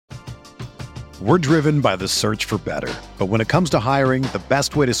We're driven by the search for better. But when it comes to hiring, the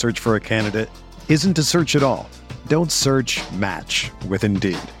best way to search for a candidate isn't to search at all. Don't search, match with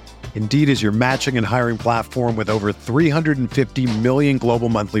Indeed. Indeed is your matching and hiring platform with over 350 million global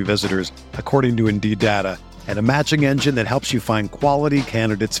monthly visitors, according to Indeed data, and a matching engine that helps you find quality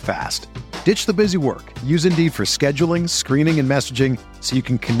candidates fast. Ditch the busy work. Use Indeed for scheduling, screening, and messaging so you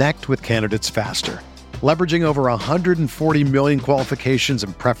can connect with candidates faster. Leveraging over 140 million qualifications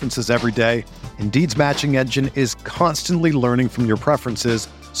and preferences every day, Indeed's matching engine is constantly learning from your preferences,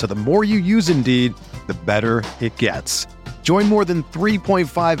 so the more you use Indeed, the better it gets. Join more than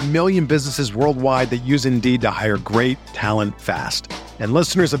 3.5 million businesses worldwide that use Indeed to hire great talent fast. And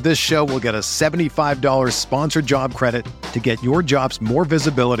listeners of this show will get a $75 sponsored job credit to get your jobs more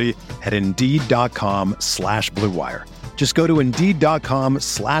visibility at Indeed.com/Blue Wire. Just go to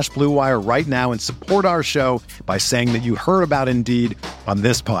Indeed.com/Blue Wire right now and support our show by saying that you heard about Indeed on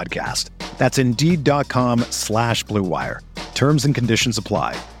this podcast. That's Indeed.com/Blue Wire. Terms and conditions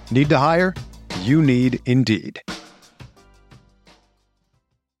apply. Need to hire? You need Indeed.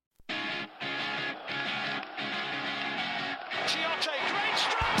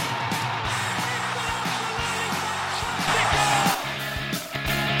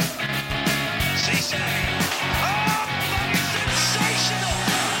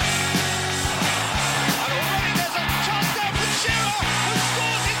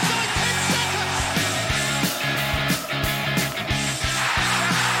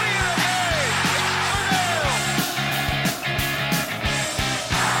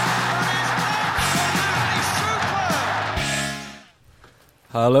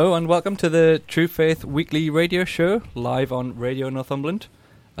 Hello and welcome to the True Faith Weekly Radio Show, live on Radio Northumberland.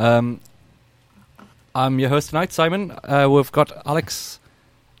 I'm your host tonight, Simon. We've got Alex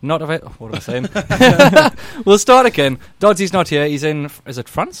not available. What am I saying? We'll start again. Dodsy's not here. He's in, is it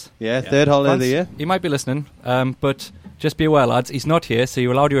France? Yeah, third holiday of the year. He might be listening, but just be aware, lads, he's not here, so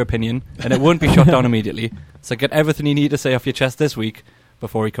you're allowed your opinion, and it won't be shut down immediately. So get everything you need to say off your chest this week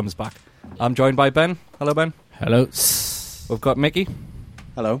before he comes back. I'm joined by Ben. Hello, Ben. Hello. We've got Mickey.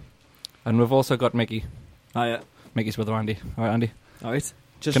 Hello. And we've also got Mickey. Hiya. Mickey's brother Andy. All right, Andy. All right.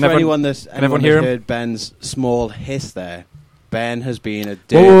 Just Can for everyone- anyone that's hear him? heard Ben's small hiss there, Ben has been a Whoa,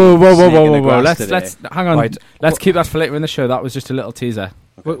 dirty whoa, whoa, snake whoa, in the whoa, whoa! grass Let's today. hang on. Right. Let's keep that for later in the show. That was just a little teaser.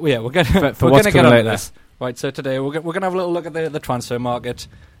 We're going to what's get coming on later. this. Right, so today we're going to have a little look at the transfer market.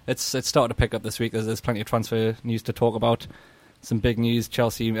 It's started to pick up this week. There's plenty of transfer news to talk about. Some big news.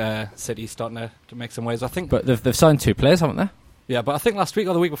 Chelsea, City starting to make some waves. I think, But they've signed 2 players, haven't they? yeah, but I think last week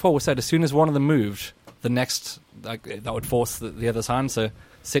or the week before we said as soon as one of them moved, the next that would force the other's hand. So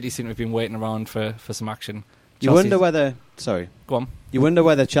City seem to have been waiting around for some action. You wonder whether Go on. You wonder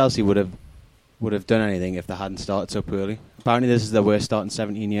whether Chelsea would have done anything if they hadn't started so poorly. Apparently, this is their worst start in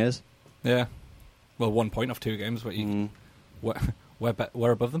 17 years. Yeah. Well, 1 point off 2 games, but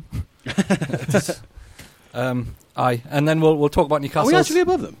we're above them. Aye, and then we'll talk about Are Newcastle. we actually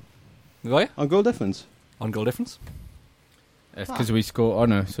above them Oh, yeah? on goal difference? On goal difference. It's because we score. Oh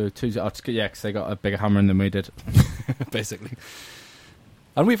no, so 2. Yeah, because they got a bigger hammer than we did. Basically.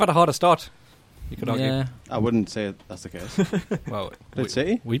 And we've had a harder start, you could argue. Yeah. I wouldn't say that's the case. Well, Played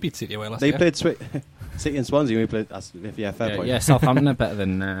City? we beat City away last They year. played City and Swansea. We played. Fair point. Yeah, Southampton are better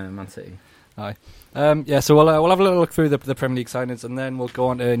than Man City. Aye. So we'll have a little look through the Premier League signings, and then we'll go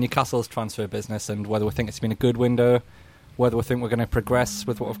on to Newcastle's transfer business and whether we think it's been a good window, whether we think we're going to progress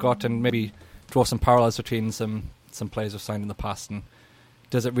with what we've got, and maybe draw some parallels between some players we've signed in the past, and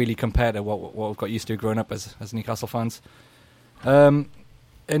does it really compare to what we've got used to growing up as Newcastle fans? In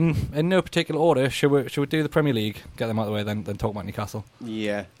no particular order, should we do the Premier League, get them out of the way, then talk about Newcastle?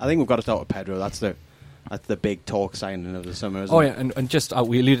 Yeah, I think we've got to start with Pedro. That's the big talk signing of the summer, isn't Oh, it? yeah, and just,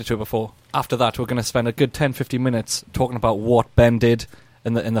 we alluded to it before, after that we're going to spend a good 10-15 minutes talking about what Ben did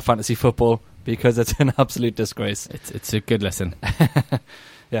in the fantasy football, because it's an absolute disgrace. It's a good listen.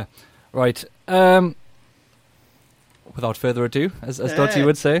 Yeah. Right. Without further ado, as Dodgy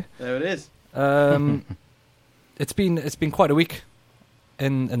would say, There it is. it's been quite a week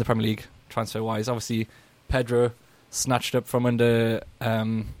in the Premier League transfer wise. Obviously, Pedro snatched up from under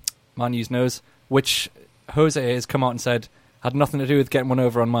Man U's nose, which Jose has come out and said had nothing to do with getting one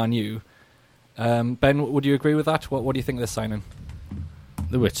over on Man U. Ben, would you agree with that? What do you think of this signing?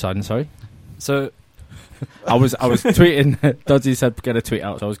 The which signing? Sorry. So I was tweeting. Dodgy said get a tweet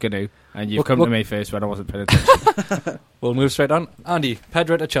out, so I was going to, and you've come to me first when I wasn't paying attention. We'll move straight on. Andy,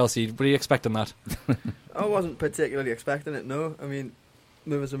 Pedro to Chelsea. Were you expecting that? I wasn't particularly expecting it, no. I mean,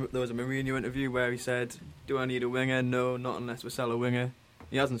 there was a Mourinho interview where he said, do I need a winger? No, not unless we sell a winger.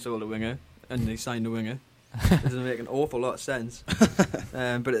 He hasn't sold a winger, and he signed a winger. It doesn't make an awful lot of sense. But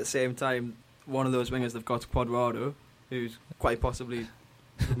at the same time, one of those wingers they've got, Cuadrado, who's quite possibly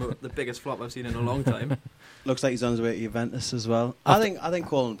the biggest flop I've seen in a long time. Looks like he's on his way to Juventus as well. I think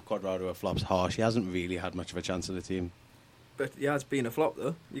calling Cuadrado a flop's harsh. He hasn't really had much of a chance in the team. But he has been a flop,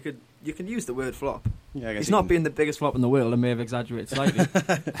 though. You can use the word flop. Yeah, I guess he's not been the biggest flop in the world. I may have exaggerated slightly.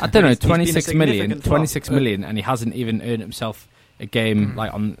 I don't know, He's been a 26 million, significant flop. 26 million, and he hasn't even earned himself a game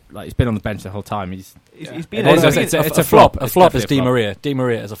he's been on the bench the whole time. He's been It's a flop. A flop is definitely Di Maria. Di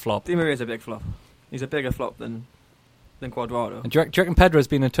Maria is a flop. Di Maria's a big flop. He's a bigger flop than Cuadrado. And do you reckon Pedro's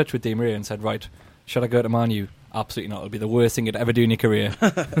been in touch with Di Maria and said, right, should I go to Man U? Absolutely not. It'll be the worst thing you'd ever do in your career.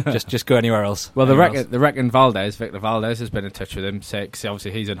 just go anywhere else. Well, the reckon Victor Valdez has been in touch with him, because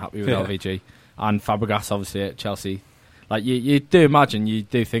obviously he's unhappy with LVG, and Fabregas obviously at Chelsea. Like you do imagine, you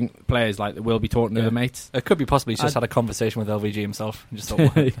do think players like will be talking to their mates. It could be possibly he's just had a conversation with LVG himself and just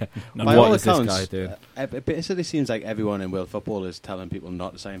thought, By all what is this accounts, guy doing? It basically seems like everyone in world football is telling people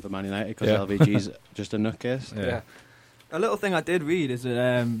not to sign for Man United because LVG's just a nutcase. Yeah. A little thing I did read is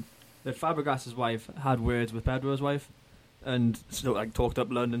that Fabregas's wife had words with Pedro's wife, and so talked up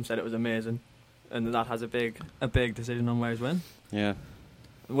London, said it was amazing, and that has a big decision on where he's win. Yeah.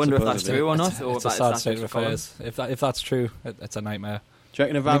 I wonder if that's true or not. It's a sad state of affairs. If that's true, it's a nightmare. Do you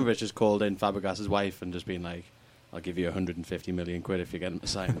reckon Abramovich has called in Fabregas's wife and just been like, I'll give you 150 million quid if you get him to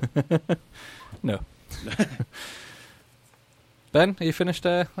sign? No. Ben, are you finished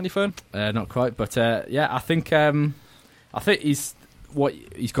on your phone? Not quite, but I think he's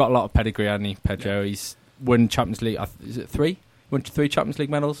got a lot of pedigree, hasn't he, Pedro? He's won Champions League. Is it 3? Won 3 Champions League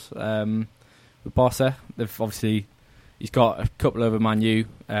medals with Barca. He's got a couple over Man U,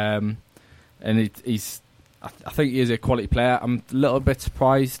 and I think he is a quality player. I'm a little bit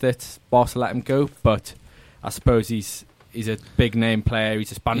surprised that Barca let him go, but I suppose he's a big name player.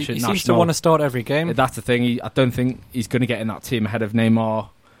 He's a Spanish He national. seems to want to start every game. That's the thing. I don't think he's going to get in that team ahead of Neymar,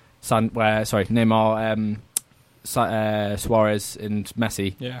 Suarez and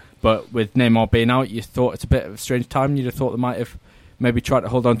Messi. Yeah. But with Neymar being out, you thought it's a bit of a strange time. You'd have thought they might have maybe tried to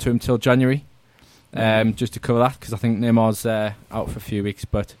hold on to him till January, just to cover that, because I think Neymar's out for a few weeks.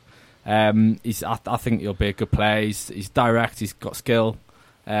 But I think he'll be a good player. He's direct. He's got skill.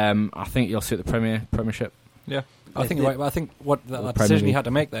 I think he'll suit the Premiership. Yeah, I think you're right. But I think what that decision he had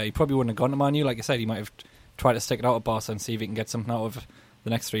to make there, he probably wouldn't have gone to Man U. Like you said, he might have tried to stick it out at Barca and see if he can get something out of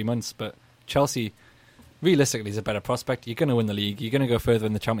the next 3 months. But Chelsea, realistically, is a better prospect. You're going to win the league. You're going to go further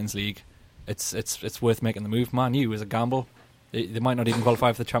in the Champions League. It's worth making the move. Man U is a gamble. They might not even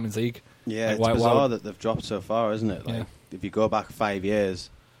qualify for the Champions League. Yeah, it's bizarre that they've dropped so far, isn't it? Like, if you go back 5 years,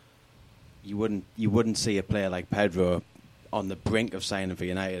 you wouldn't see a player like Pedro on the brink of signing for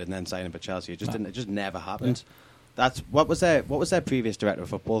United and then signing for Chelsea. It just never happened. Yeah. That's what was their previous director of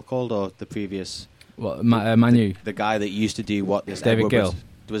football called, or the previous Man U? The guy that used to do what this David Gill.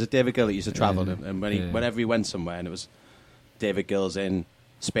 Was it David Gill that used to travel and whenever he went somewhere and it was David Gill's in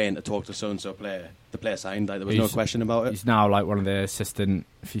Spain to talk to so and so player, the player signed. Like, there was no question about it. He's now like one of the assistant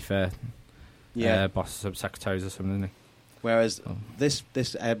FIFA boss sub-secretaries or something, isn't he? Whereas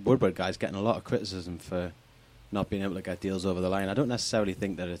this Ed Woodward guy's getting a lot of criticism for not being able to get deals over the line. I don't necessarily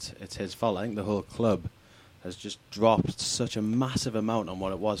think that it's his fault. I think the whole club has just dropped such a massive amount on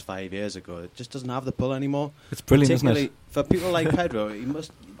what it was 5 years ago. It just doesn't have the pull anymore. It's brilliant, isn't it? For people like Pedro, he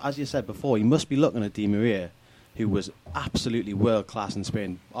must, as you said before, he must be looking at Di Maria, who was absolutely world class in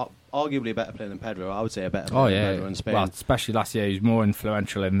Spain. Arguably a better player than Pedro. I would say a better player than Pedro in Spain. Well, especially last year, he was more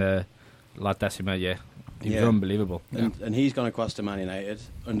influential in the La Decima year. He was unbelievable. And he's gone across to Man United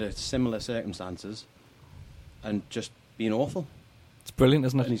under similar circumstances and just being awful. It's brilliant,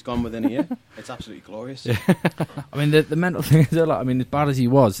 isn't it? And he's gone within a year. It's absolutely glorious. Yeah. I mean, the mental thing is, as bad as he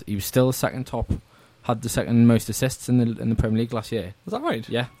was still second top. Had the second most assists in the Premier League last year. Was that right?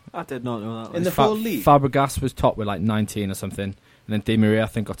 Yeah. I did not know that. In the full league? Fabregas was top with like 19 or something. And then Di Maria, I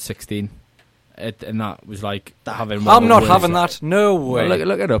think, got 16. And that was like having... I'm not having that. No way. Well,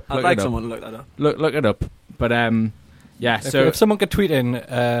 look it up. I'd like someone to look that up. Look it up. But, so... If someone could tweet in...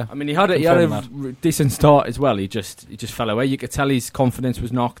 I mean, he had a decent start as well. He just fell away. You could tell his confidence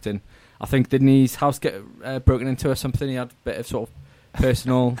was knocked. And I think, didn't his house get broken into or something? He had a bit of sort of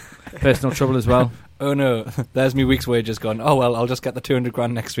personal trouble as well. Oh no, there's me week's wages gone. Oh well, I'll just get the 200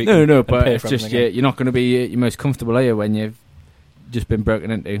 grand next week. No, but it's just you're not going to be your most comfortable, are you, when you've just been broken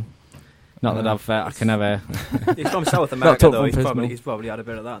into? Not that I can ever. He's from South America, though. He's probably had a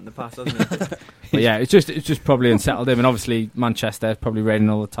bit of that in the past, hasn't he? But yeah, it's just probably unsettled him, and obviously Manchester probably raining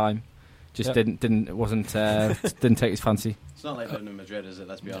all the time. Just didn't take his fancy. It's not like London Madrid, is it?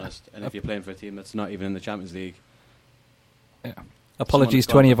 Let's be honest. And if you're playing for a team that's not even in the Champions League, Apologies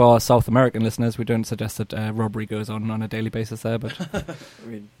to Someone any of our South American listeners. We don't suggest that robbery goes on a daily basis there, but I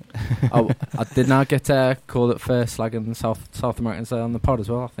mean, I did not get called it for slagging South Americans on the pod as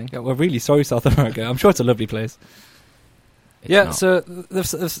well, I think. yeah, we're really sorry, South America. I'm sure it's a lovely place. It's Yeah, not. so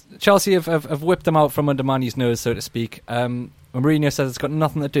Chelsea have whipped them out from under Man U's nose, so to speak. Mourinho says it's got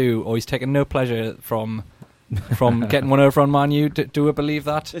nothing to do, or he's taken no pleasure from getting one over on Man U. Do we believe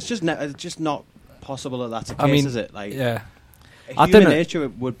that? It's just not possible that that's the case, I mean, is it? Like, Yeah. I human don't know. nature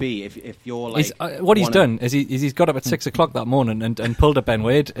it would be if you're like What he's wanna- done is he's got up at 6 o'clock that morning and pulled a Ben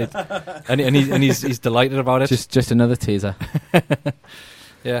Wade, and he's delighted about it. Just another teaser.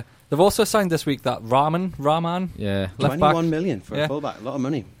 Yeah, they've also signed this week that Rahman, Yeah. left back. 21 million for Yeah. a fullback, a lot of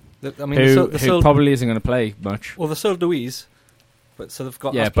money. I mean, Who probably isn't going to play much. well, they sold Louise, but so they've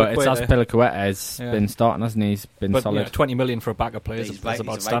got Yeah, but it's Azpilicueta. Aspilicueta has Yeah. been starting, hasn't he? He's been But solid. 20 million for a backup player He's is right-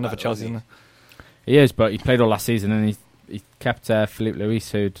 about he's a standard right for back, Chelsea, isn't isn't it? He is, but he played all last season and he kept Philippe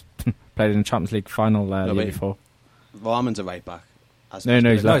Luis, who'd played in the Champions League final the year but- before. Rahman's a right back. No, he's No,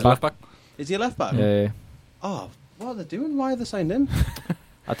 left he's left back. Is he a left back? Yeah. Oh, what are they doing? Why have they signed him?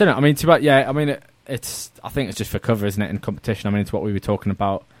 I don't know. I mean, it's. I think it's just for cover, isn't it? In competition. I mean, it's what we were talking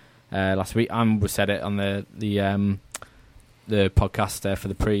about last week, and we said it on the podcast for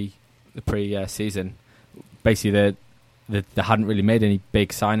the pre season. Basically, they hadn't really made any big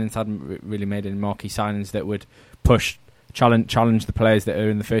signings, hadn't really made any marquee signings that would challenge the players that are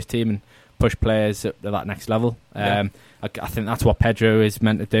in the first team and push players at that next level. Yeah. I think that's what Pedro is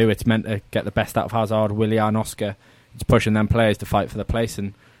meant to do. It's meant to get the best out of Hazard, Willian, Oscar. It's pushing them players to fight for the place,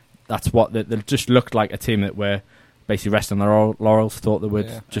 and that's what they just looked like, a team that were basically resting on their laurels, thought they would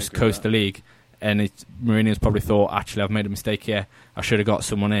Yeah, just agree with coast the league, and Mourinho's probably thought, actually, I've made a mistake here. I should have got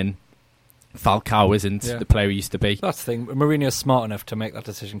someone in. Falcao isn't Yeah. the player he used to be. That's the thing. Mourinho's smart enough to make that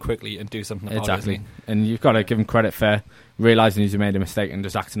decision quickly and do something about Exactly. it. Isn't And you've got to give him credit for realising he's made a mistake and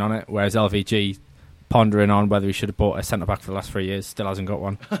just acting on it, whereas LVG, pondering on whether he should have bought a centre-back for the last 3 years, still hasn't got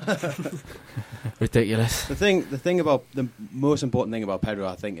one. Ridiculous. The most important thing about Pedro,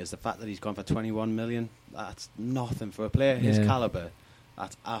 I think, is the fact that he's gone for 21 million. That's nothing for a player his Yeah. calibre.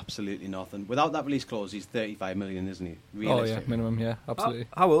 That's absolutely nothing. Without that release clause, he's 35 million, isn't he? he? Oh, yeah, Realistically. minimum, yeah, absolutely.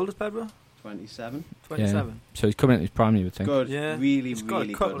 How old is Pedro? 27. 27. So he's coming at his prime, you would think. Good. Yeah. Really, He's got a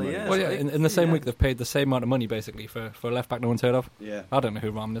really couple good of money. years. Well, yeah, in the same Yeah. week they've paid the same amount of money, basically, for a left-back no one's heard of. Yeah. I don't know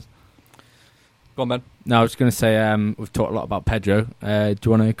who Rahman is. Go on, Ben. No, I was going to say, we've talked a lot about Pedro. Do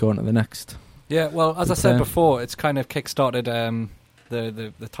you want to go on to the next? Yeah, well, as I But, said before, it's kind of kick-started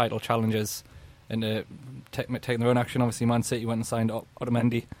the title challenges and taking their own action. Obviously, Man City went and signed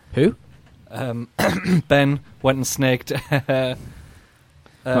Otamendi. Who? Ben went and snaked my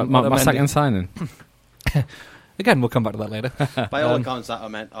Otamendi. second signing. Again, we'll come back to that later. By all accounts, that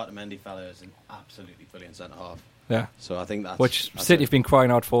Otamendi fella is an absolutely brilliant centre half. Yeah, So I think that's which that's City it. have been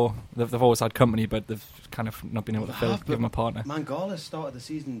crying out for. They've always had company, but they've kind of not been able to Well, they have, give but them a partner. Mangala started the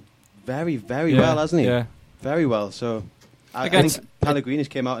season very, very Yeah, well, hasn't he? Yeah. Very well. So I Again, think Pellegrini's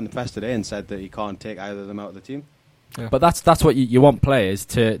came out in the press today and said that he can't take either of them out of the team. Yeah. But that's what you want players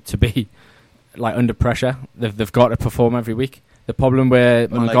to be like under pressure. They've got to perform every week. The problem with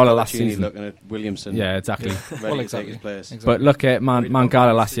But like Mangala last Colaccini season, looking at Williamson, yeah, exactly. ready Well, to exactly. take his place. Exactly. But look at Really Mangala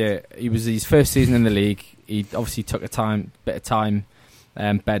confident. last year. He was his first season in the league. He obviously took bit of time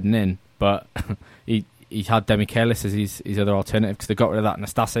bedding in, but he had Demichelis as his other alternative because they got rid of that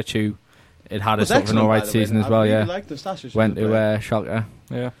Nastasic, who had a Was sort of an excellent, alright by the way. season as I well. really Yeah, liked Nastasic went as a to player. Schalke.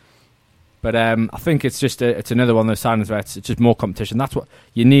 Yeah. But I think it's just it's another one of those signings where it's just more competition. That's what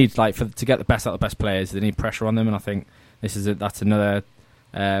you need, like to get the best out of the best players. They need pressure on them, and I think that's another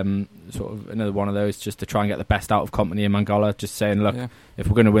sort of another one of those, just to try and get the best out of Company and Mangala. Just saying, look, Yeah. if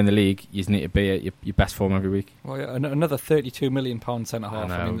we're going to win the league, you just need to be at your best form every week. Well, yeah, another £32 million centre half.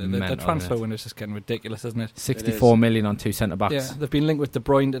 I I know, mean, the mental, transfer isn't it? window is just getting ridiculous, isn't it? 64 million on two centre backs. Yeah, they've been linked with De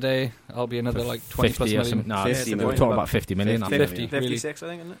Bruyne today. I'll be another like 20 plus 50 or million. something. No, 50 we're million. talking about 50 million. I 50 think. 50. million. Really. 56, I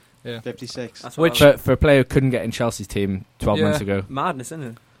think, isn't it? Yeah, 56. That's Which- what I was- For a player who couldn't get in Chelsea's team 12 Yeah. months ago. madness, isn't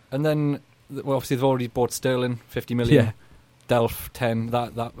it? and then well, obviously they've already bought Sterling 50 million. Yeah. Delph 10.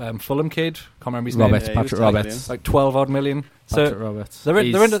 That Fulham kid, can't remember his Roberts, name. Yeah, he was Patrick taken Roberts. It's like 12 odd million. Patrick So Roberts. they're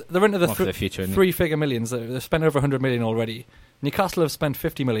into the one for the future, isn't he? three-figure millions. They've spent over 100 million already. Newcastle have spent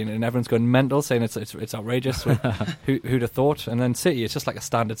 50 million, and everyone's going mental, saying it's outrageous. Who'd have thought? And then City, it's just like a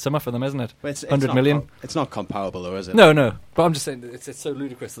standard summer for them, isn't it? But it's 100 not million. It's not comparable, though, is it? No. But I'm just saying it's so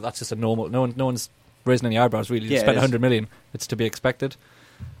ludicrous that that's just a normal. No one's raising any eyebrows really. They Yeah, spent it is. 100 million. It's to be expected.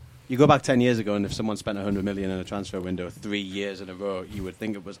 You go back 10 years ago, and if someone spent 100 million in a transfer window 3 years in a row, you would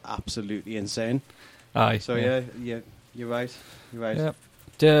think it was absolutely insane. Aye. So yeah, you're right. You're right.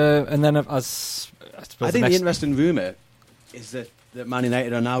 Yeah. And then as I suppose I think the interesting rumour is that that Man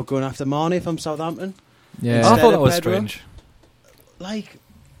United are now going after Mane from Southampton. Yeah. I Instead thought that of was Pedro. strange. Like,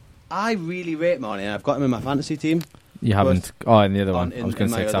 I really rate Mane, and I've got him in my fantasy team. You haven't. Oh, and the other one. In, I was going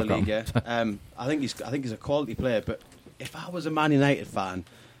in to say my 'cause other I've got league, him. yeah. I think he's a quality player, but if I was a Man United fan,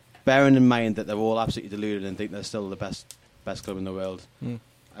 bearing in mind that they're all absolutely deluded and think they're still the best club in the world,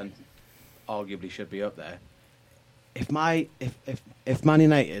 and arguably should be up there, if Man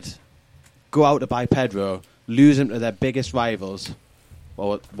United go out to buy Pedro, lose him to their biggest rivals,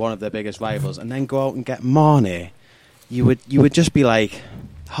 or one of their biggest rivals, and then go out and get Mane, you would just be like,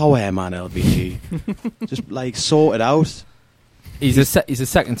 how man, LBG, just like sort it out. He's a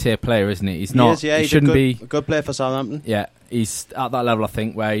second tier player, isn't he? He's not. He he shouldn't be a good player for Southampton. Yeah, he's at that level, I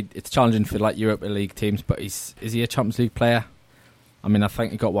think, where it's challenging for like Europa League teams. But is he a Champions League player? I mean, I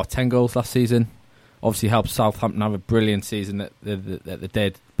think he got 10 goals last season. Obviously, helped Southampton have a brilliant season that they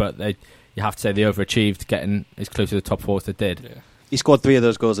did. But you have to say they overachieved, getting as close to the top 4 as they did. Yeah. He scored 3 of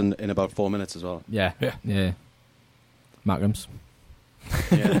those goals in about 4 minutes as well. Yeah. Mackems.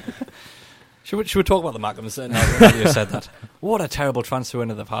 Yeah. Should we talk about the Mackems? Now that you said that, what a terrible transfer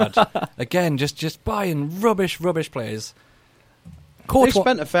window they've had. Again, just buying rubbish players. They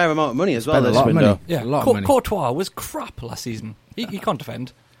spent a fair amount of money as well Spent a this lot of window. money. Yeah, A lot of money. Courtois was crap last season. He can't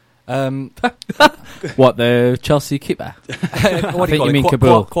defend. What, the Chelsea keeper? What do you call you it? mean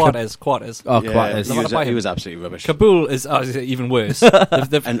Kabul. Quartes. Oh, Yeah, quite. he was absolutely rubbish. Kabul is even worse.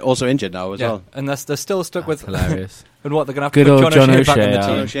 They've, And also injured now as well. and they're still stuck with. hilarious. And what they're going to have Good to put old John John O'Shea back in O'Shea, the yeah.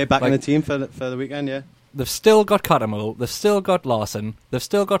 team. O'Shea back in Like, the team for the weekend, yeah. They've still got Catamol. They've still got Larson. They've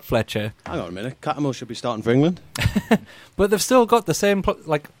still got Fletcher. Hang on a minute. Catamol should be starting for England. But they've still got the same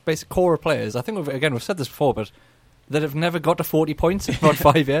basic core of players. I think we've said this before, but that have never got to 40 points in about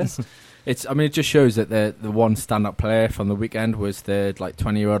 5 years. It just shows that the one stand-up player from the weekend was the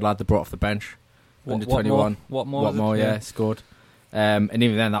 20-year-old lad they brought off the bench, under 21. What more? Yeah, scored. And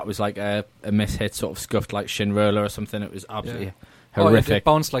even then, that was like a miss-hit, sort of scuffed like shin roller or something. It was absolutely horrific. It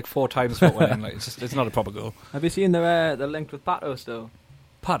bounced 4 times for winning. It's not a proper goal. Have you seen the link with Pato still?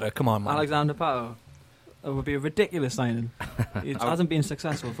 Pato, come on, man. Alexander Pato. It would be a ridiculous signing. It hasn't been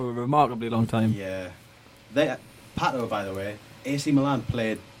successful for a remarkably long time. Yeah. Pato, by the way, AC Milan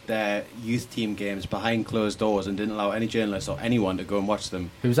played their youth team games behind closed doors and didn't allow any journalists or anyone to go and watch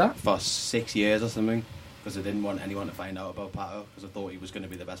them Who's that? for 6 years or something, because they didn't want anyone to find out about Pato, because they thought he was going to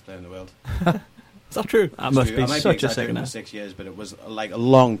be the best player in the world. Is that true? That must be I might such a exaggerating sickener. for 6 years, but it was a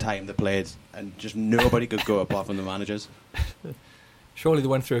long time they played, and just nobody could go apart from the managers. Surely they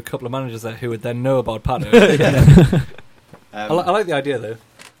went through a couple of managers there who would then know about Pato. I like the idea, though.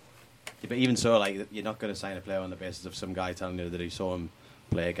 Yeah, but even so, you're not going to sign a player on the basis of some guy telling you that he saw him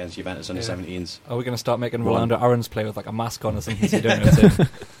play against Juventus under 17s. Are we going to start making Go on. Rolando Aarons play with a mask on or something so you don't know it's him?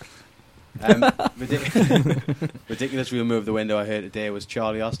 Ridiculous remove the window I heard today was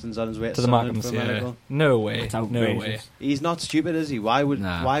Charlie Austin's on his way To the Sunderland Mackems, for a medical. No way. It's No outrageous. way. He's not stupid, is he? Why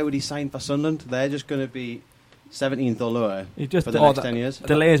would he sign for Sunderland? They're just going to be 17th or lower He just for the Oh, next that- 10 years.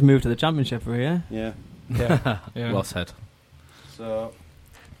 delays move to the Championship for a year. Yeah. Yeah. Well said. So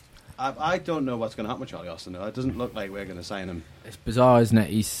I don't know what's going to happen with Charlie Austin, though. It doesn't look like we're going to sign him. It's bizarre, isn't it?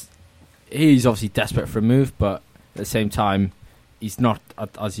 He's obviously desperate for a move, but at the same time, he's not,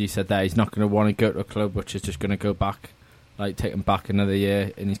 as you said there, he's not going to want to go to a club which is just going to go back, take him back another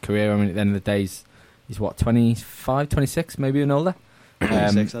year in his career. I mean, at the end of the day, he's what, 25, 26, maybe even older?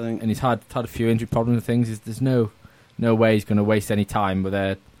 26, I think. And he's had a few injury problems and things. There's no way he's going to waste any time with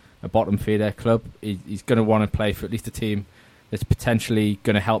a bottom feeder club. He's going to want to play for at least a team that's potentially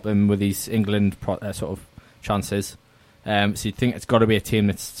going to help him with these England sort of chances. So you'd think it's got to be a team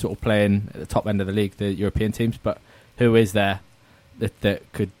that's sort of playing at the top end of the league, the European teams. But who is there that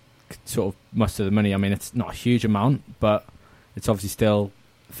could sort of muster the money? I mean, it's not a huge amount, but it's obviously still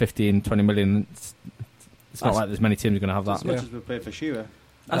 15, 20 million. It's not like there's many teams are going to have As that. much as we played for Shearer.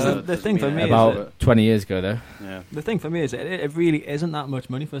 That's the thing for me. About 20 years ago, though. Yeah. The thing for me is it really isn't that much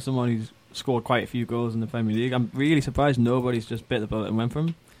money for someone who's scored quite a few goals in the Premier League. I'm really surprised nobody's just bit the bullet and went for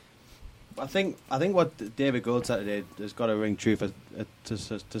him. I think what David Gold said today has got to ring true to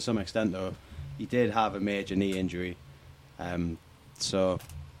some extent, though. He did have a major knee injury, so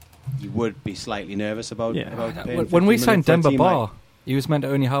you would be slightly nervous about. Yeah. about paying When we 50 signed million for a Demba team like- Ba, he was meant to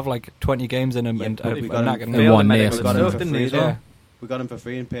only have 20 games in him, Yeah, and but we got him- and And one near we got him stuff, for didn't free he, as as well. well? We got him for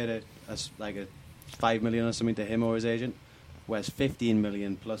free and paid a $5 million or something to him or his agent, whereas 15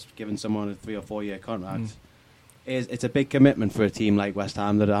 million plus giving someone a 3 or 4 year contract it's a big commitment for a team like West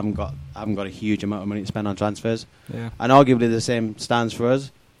Ham that haven't got a huge amount of money to spend on transfers, Yeah. and arguably the same stands for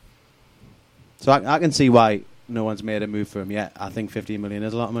us. So I can see why no one's made a move for him yet. I think 15 million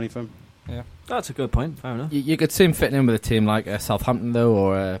is a lot of money for him. That's a good point. Fair enough. You could see him fitting in with a team like Southampton though,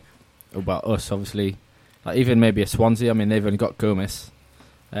 or well, us obviously, like even maybe a Swansea. I mean, they've only got Gomez,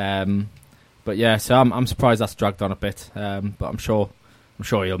 but yeah. So I'm surprised that's dragged on a bit. But I'm sure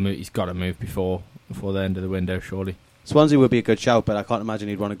he'll move. He's got to move before the end of the window, surely. Swansea would be a good shout, but I can't imagine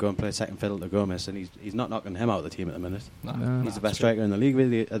he'd want to go and play second fiddle to Gomez, and he's not knocking him out of the team at the minute. No. He's the best striker in the league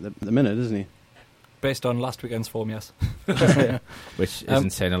really at the minute, isn't he? Based on last weekend's form, yes. Which isn't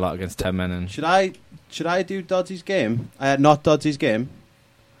saying a lot against 10 men. And Should I do Dodsy's game? Not Dodsy's game.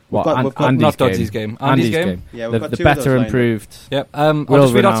 what? we've got Andy's not game. Dodsy's game. Andy's game. Yeah, we've The got two of those better lined up. improved. Yep. I'll Will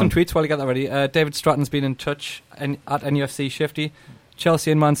just read out some renowned. tweets while you get that ready. David Stratton's been in touch at NUFC Shifty.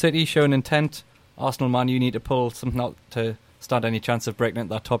 Chelsea and Man City showing intent. Arsenal, Man U need to pull something out to stand any chance of breaking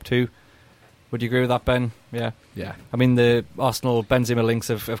into that top two. Would you agree with that, Ben? Yeah. Yeah. I mean, the Arsenal Benzema links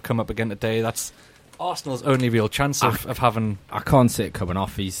have come up again today. That's Arsenal's only real chance of having. I can't see it coming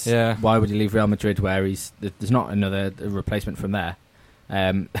off. Yeah. Why would he leave Real Madrid where there's not another replacement from there?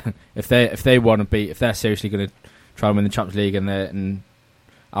 If they want to beat, if they're seriously going to try and win the Champions League and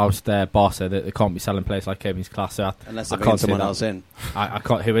oust their Barca, they can't be selling players like him. He's class. So Unless I they can't bring see someone that. else in. I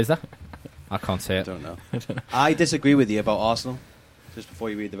can't. Who is that? I can't see I it. don't know. I disagree with you about Arsenal. Just before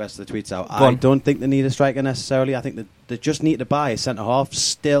you read the rest of the tweets out, Go I on. don't think they need a striker necessarily. I think that they just need to buy a centre half.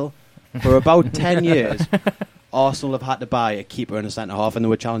 Still, for about 10 years, Arsenal have had to buy a keeper and a centre half, and they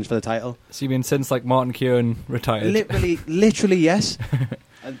were challenged for the title. So you mean since like Martin Keown retired? Literally, yes.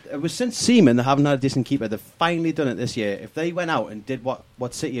 And it was since Seaman they haven't had a decent keeper. They've finally done it this year. If they went out and did what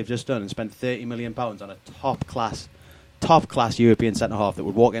City have just done and spent £30 million on a top class European centre half that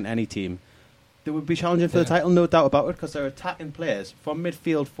would walk in any team, they would be challenging for the title, no doubt about it, because they're attacking players from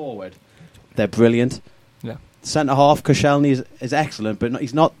midfield forward. They're brilliant. Yeah. Centre half Koscielny is excellent, but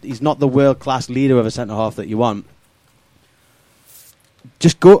he's not the world class leader of a centre half that you want.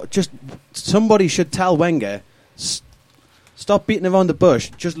 Somebody should tell Wenger, stop beating around the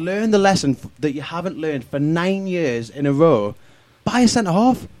bush. Just learn the lesson that you haven't learned for 9 years in a row. Buy a centre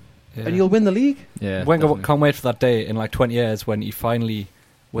half, and you'll win the league. Yeah, Wenger definitely. can't wait for that day in like 20 years when he finally,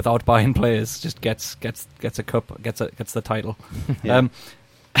 without buying players, just gets a cup, gets the title. Yeah.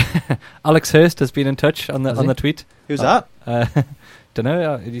 Alex Hurst has been in touch on Has he? the tweet. Who's that? Don't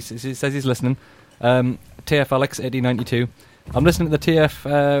know. He says he's listening. TF Alex 8092. I'm listening to the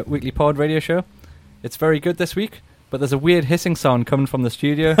TF Weekly Pod radio show. It's very good this week, but there's a weird hissing sound coming from the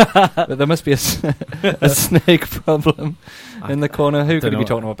studio. But there must be a snake problem in the corner. Who could he be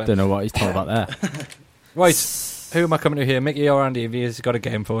talking about, Ben? Don't know what he's talking about there. Right. Who am I coming to here? Mickey or Andy? If he's got a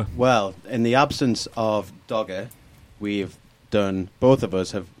game for. Well, in the absence of Dogger, both of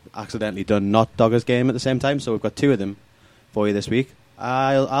us have accidentally done not Dogger's game at the same time, so we've got two of them for you this week.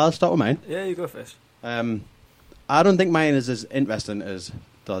 I'll start with mine. Yeah, you go first. I don't think mine is as interesting as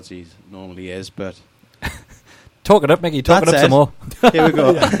Dodsy's normally is, but Talk it up, Mickey. Talk That's it up some more. here we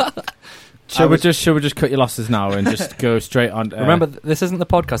go. Should we just cut your losses now and just go straight on? Remember, this isn't the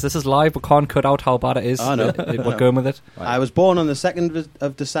podcast. This is live. We can't cut out how bad it is. Oh, no. We're going with it. I was born on the 2nd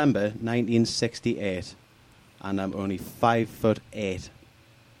of December, 1968, and I'm only 5'8".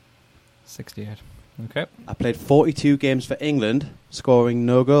 68. Okay. I played 42 games for England, scoring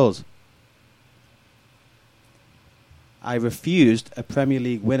no goals. I refused a Premier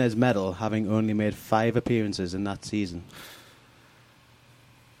League winner's medal, having only made 5 appearances in that season.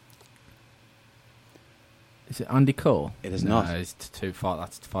 Is it Andy Cole? It is No, not. it's too far.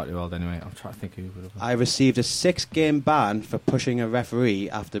 That's far too old anyway. I'm trying to think who would have. I received a 6-game ban for pushing a referee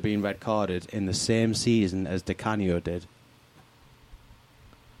after being red carded in the same season as Di Canio did.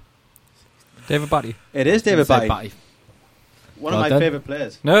 David Batty. It is David Batty, Batty. one Well of my done. favourite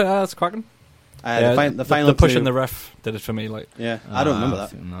players. No, that's cracking. The final pushing clue, the ref did it for me. Like, Yeah, I don't remember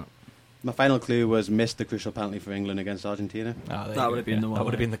that. think that. My final clue was missed the crucial penalty for England against Argentina. That would have been the one, That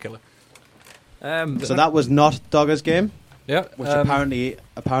would have yeah. been the killer. So that was not Dogger's game, Yeah. which apparently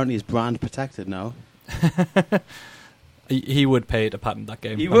is brand protected now. he would pay to patent that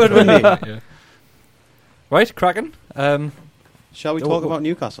game. He would, wouldn't he? Yeah. Right, cracking. Shall we Oh, talk oh. about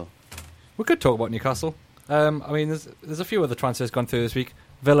Newcastle? We could talk about Newcastle. I mean, there's a few other transfers gone through this week.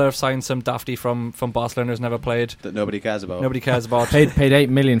 Villa have signed some dafty from Barcelona who's never played. That nobody cares about. Nobody cares about. paid $8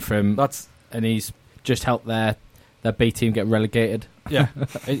 million for him, That's and he's just helped their B team get relegated. yeah.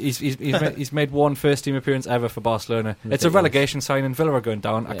 he's made one first team appearance ever for Barcelona. It's a Ridiculous. relegation signing. Villa are going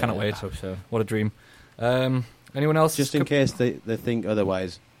down. I cannot wait. I hope so. What a dream. Anyone else? Just in case they think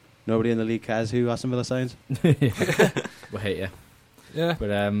otherwise, nobody in the league cares who Aston Villa signs. We'll hate you. Yeah. But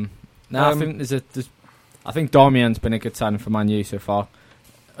I think I think Darmian's been a good signing for Man U so far.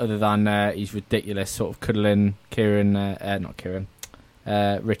 Other than he's ridiculous, sort of cuddling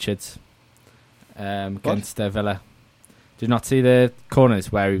Richards. against Villa. Did you not see the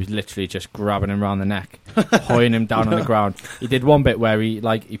corners where he was literally just grabbing him around the neck, hoying him down on the ground? He did one bit where he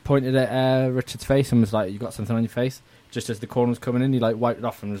pointed at Richard's face and was like, "You got something on your face?" Just as the corner was coming in, he wiped it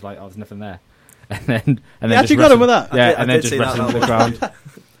off and was like, "Oh, there's nothing there." And then you actually got him with that? Yeah, I and then did just see wrestled that to the ground.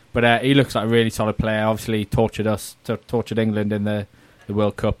 But he looks like a really solid player. Obviously, he tortured England in the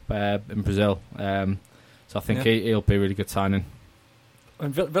World Cup in Brazil. So I think he'll be a really good signing.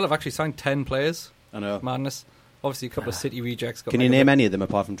 And Villa have actually signed 10 players. I know. Madness. Obviously, a couple of City rejects. Can you name any of them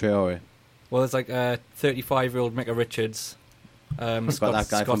apart from Traore? Well, there's like 35-year-old Micah Richards, Scott that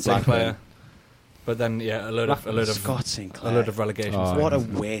guy from Sinclair, Blackburn. but then a load of Scott Sinclair. a load of relegations. Oh, What a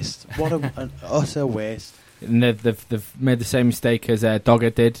waste! What an utter waste! And they've made the same mistake as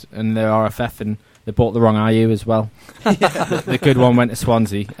Dogger did and the RFF, and they bought the wrong IU as well. The good one went to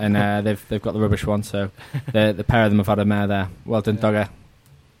Swansea, and they've got the rubbish one. So the pair of them have had a mare there. Well done, Dogger.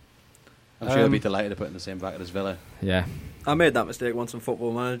 I'm sure he'll be delighted to put in the same bracket as Villa. Yeah. I made that mistake once on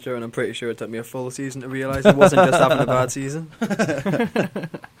Football Manager, and I'm pretty sure it took me a full season to realise it wasn't just having a bad season.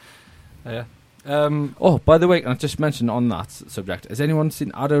 Yeah. Oh, by the way, I just mentioned on that subject. Has anyone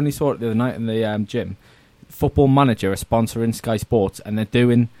seen? I'd only saw it the other night in the gym. Football Manager are sponsoring Sky Sports, and they're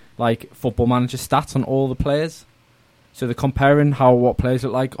doing like Football Manager stats on all the players. So they're comparing what players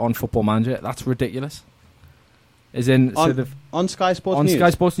look like on Football Manager. That's ridiculous. As in, on Sky Sports on News? Sky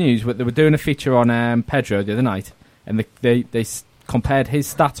Sports News, they were doing a feature on Pedro the other night, and they compared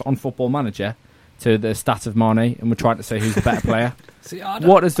his stats on Football Manager to the stats of Mane, and were trying to say who's the better player. See,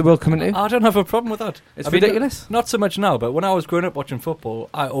 What is the world coming to? I don't have a problem with that. It's ridiculous. Not so much now, but when I was growing up watching football,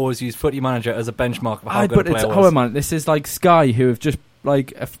 I always used Footy Manager as a benchmark of how good But a player it's was. man. This is like Sky, who have just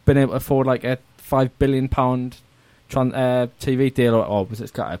been able to afford like a £5 billion TV deal, or was it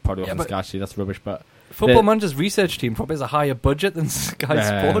Sky? Probably wasn't but- Sky. Actually, that's rubbish. But Football Manager's research team probably has a higher budget than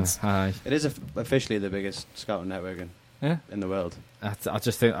Sky Sports. aye. It is officially the biggest scouting network in the world. I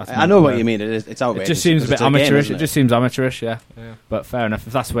just think I know what you mean. It's outrageous. It just seems a bit It's game, amateurish. isn't It just seems amateurish, yeah. Yeah. But fair enough.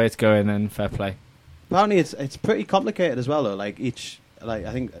 If that's the way it's going, then fair play. Apparently, it's pretty complicated as well, though. I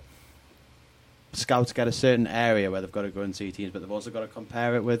think scouts get a certain area where they've got to go and see teams, but they've also got to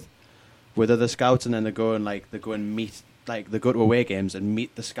compare it with other scouts, and then they go and meet, they go to away games and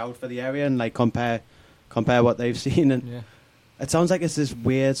meet the scout for the area and compare what they've seen. And Yeah. it sounds like it's this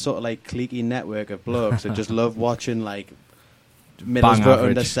weird sort of cliquey network of blokes that just love watching Middlesbrough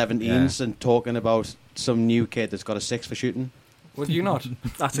under 17s and talking about some new kid that's got a 6 for shooting. Would you not?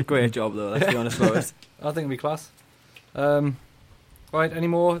 That's a great job, though. Let's be honest about it. I think it'd be class. Right, any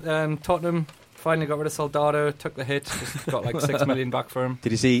more? Tottenham finally got rid of Soldado, took the hit, just got like 6 million back for him.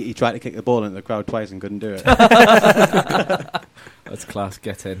 Did you see he tried to kick the ball into the crowd twice and couldn't do it? That's class.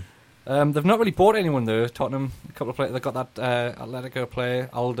 Get in. They've not really bought anyone though. Tottenham, a couple of players. They got that Atletico player,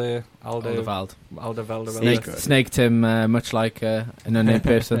 Alderweireld. Snaked him much like an unnamed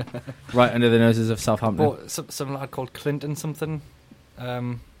person, right under the noses of Southampton. Bought some lad called Clinton something.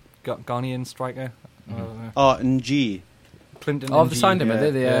 Got Ghanaian striker. Oh, Ng. Clinton. Oh, they signed him, yeah.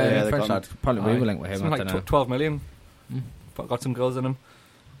 did they? Yeah, they French got lad. Probably we were linked with him. Something I like don't know. 12 million. Mm. But got some goals in him.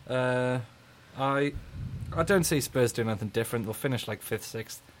 I don't see Spurs doing anything different. They'll finish like 5th,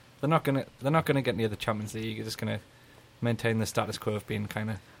 6th. They're not gonna get near the Champions League. They're just gonna maintain the status quo of being kind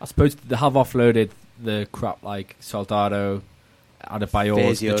of. I suppose they have offloaded the crap like Soldado,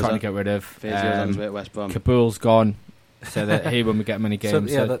 Adebayor. They're trying to get rid of. Fazio's on his way to West Brom. Kabul's gone, so that he won't be getting many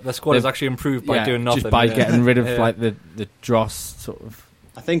games. So, yeah, the squad has actually improved by doing nothing. Just by getting rid of Yeah. like the Dross sort of.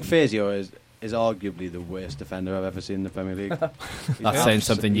 I think Fazio is arguably the worst defender I've ever seen in the Premier League. That's saying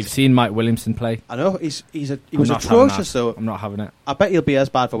something. You've seen Mike Williamson play. I know he was not having atrocious. that. So I'm not having it. I bet he'll be as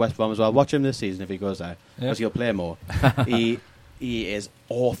bad for West Brom as well. Watch him this season if he goes there, because he'll play more. he is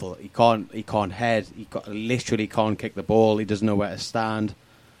awful. He can't head. Literally can't kick the ball. He doesn't know where to stand.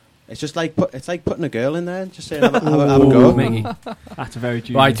 It's just like putting a girl in there, just saying have a go. Mickey. That's very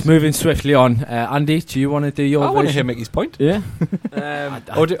true. Right, moving swiftly on. Andy, do you want to do your? I want to version? hear Mickey's point. Yeah.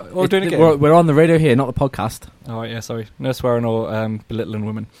 Or doing it again. We're on the radio here, not the podcast. Oh yeah, sorry. No swearing or belittling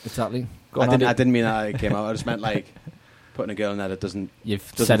women. Exactly. Go on, Andy. I didn't mean that it came out. I just meant putting a girl in there that doesn't. You've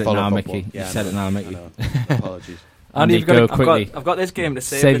Doesn't said it follow now, football. Mickey. Yeah, You've said it now, I Mickey. know. Apologies. Andy, Andy, you've got go quickly. I've got this game to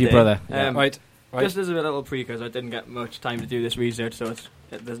save Save the your day. brother. Right. Just as a little because I didn't get much time to do this research, so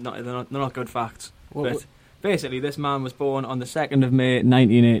they're not good facts. But basically, this man was born on the 2nd of May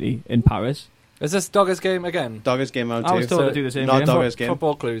 1980 in Paris. Is this Doggers game again? Doggers game round I was 2. told to do the same not game. Doggers game.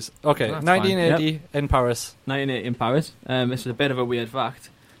 Football clues. Okay, That's 1980 in Paris. 1980 in Paris. This is a bit of a weird fact.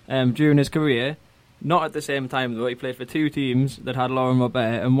 During his career, not at the same time though, he played for 2 teams that had Laurent Robert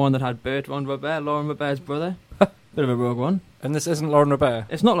and one that had Bertrand Robert, Laurent Robert's brother. Bit of a rogue one. And this isn't Lauren Robert.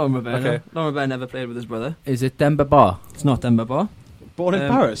 It's not Lauren Robert. Okay. No. Lauren Robert never played with his brother. Is it Demba Ba? It's not Demba Ba. Born in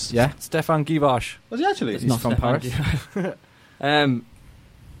Paris? Yeah. Stefan Guivarch. Was he actually? It's He's not from Stefan Paris.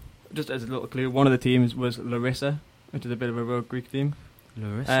 Just as a little clue, one of the teams was Larissa, which is a bit of a rogue Greek team.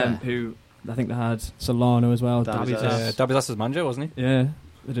 Larissa. Who I think they had Solano as well. Davies Davies. Zass. Davies Zass was manager, wasn't he? Yeah,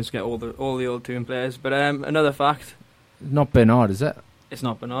 they just get all the old team players. But another fact, Not Bernard, is it? it's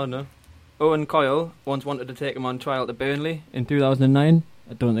not Bernard, no. Owen Coyle once wanted to take him on trial to Burnley in 2009.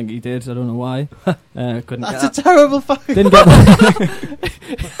 I don't think he did, so I don't know why. Couldn't That's get a terrible fucking... Didn't get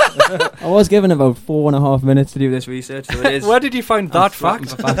I was given about 4.5 minutes to do this research, so it is. Where did you find I'm that flapping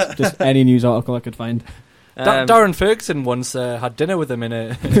fact? for facts, just any news article I could find. Darren Ferguson once had dinner with him in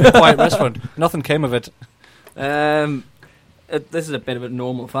a quiet restaurant. Nothing came of it. This is a bit of a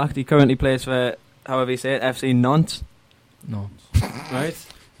normal fact. He currently plays for, however you say it, FC Nantes. No. Right.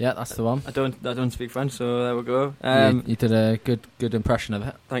 Yeah, that's the one. I don't speak French, so there we go. You did a good impression of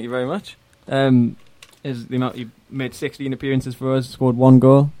it. Thank you very much. Is the amount he made 16 appearances for us, scored 1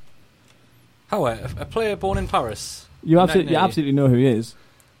 goal. How a player born in Paris? You No, absolutely know who he is.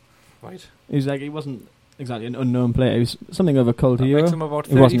 Right. He wasn't exactly an unknown player. He was something of a cult That hero. makes him about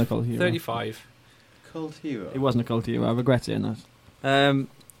He wasn't a cult hero. 35. Cult hero. He wasn't a cult hero. I regret saying that.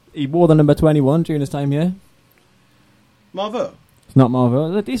 He wore the number 21 during his time here. Marvo? It's not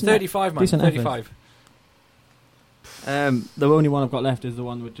Marvel. It's a decent. 35, man. decent effort. 35. The only one I've got left is the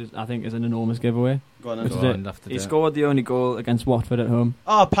one which I think is an enormous giveaway. Go on then. Which Go is on, it. you'll have to He do it. scored the only goal against Watford at home.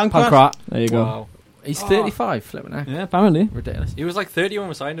 Oh, Pancras. Pancras. There you go. Wow. He's Oh. 35, flipping heck. Yeah, apparently. Ridiculous. He was like 30 when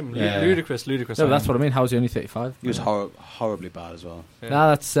we signed him. Yeah. Ludicrous. No, but that's what I mean. How's he only 35? He was horribly bad as well. Yeah.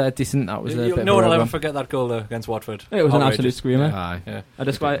 No, that's decent. That was a bit No of one a will ever one. forget that goal though against Watford. It was an Outrageous. absolute screamer. Aye. Yeah.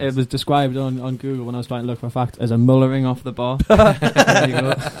 It was described on Google when I was trying to look for facts as a mullering off the bar. There you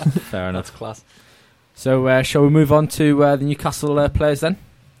go. Fair enough. That's class. So, shall we move on to the Newcastle players then?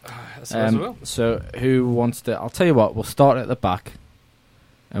 I suppose we will. So, who wants to? I'll tell you what. We'll start at the back,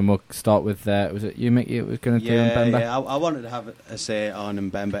 and we'll start with. Was it you, Mickey? It was going to do Mbemba? Yeah. I wanted to have a say on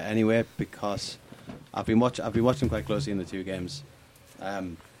Mbemba anyway because I've been watching quite closely in the 2 games.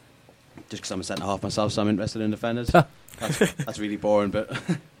 Just because I'm a centre half myself, so I'm interested in defenders. that's really boring, but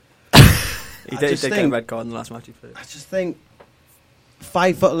He I did just get a think- red card in the last match he played. I just think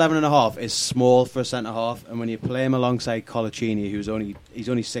 5'11.5" is small for a centre half, and when you play him alongside Colaccini, he's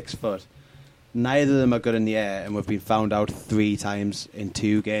only 6 foot. Neither of them are good in the air, and we've been found out 3 times in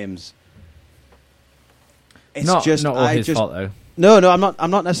 2 games. It's not just all his fault though. No, I'm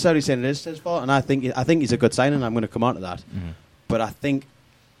not necessarily saying it is his fault, and I think he's a good signing. I'm going to come on to that, but I think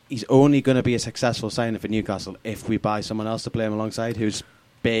he's only going to be a successful signing for Newcastle if we buy someone else to play him alongside, who's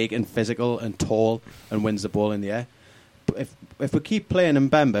big and physical and tall and wins the ball in the air. But if we keep playing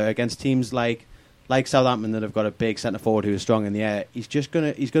Mbemba against teams like Southampton that have got a big centre forward who is strong in the air, he's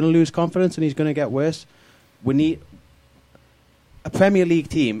gonna lose confidence and he's going to get worse. We need a Premier League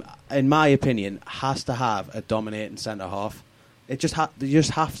team, in my opinion, has to have a dominating centre half. You just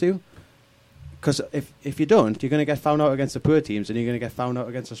have to, because if you don't, you're going to get found out against the poor teams and you're going to get found out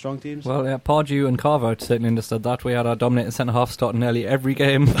against the strong teams. Well, yeah, Pardew and Carver certainly understood that. We had our dominating centre half starting nearly every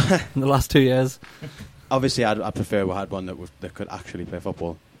game in the last 2 years. Obviously, I'd prefer we had one that could actually play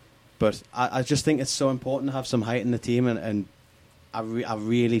football. But I just think it's so important to have some height in the team, and I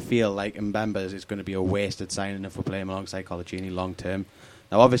really feel like Mbemba is going to be a wasted signing if we play him alongside Colaccini long term.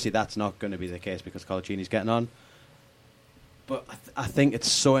 Now, obviously, that's not going to be the case because Colaccini's getting on. But I think it's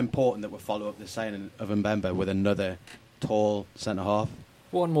so important that we follow up the signing of Mbemba with another tall centre half.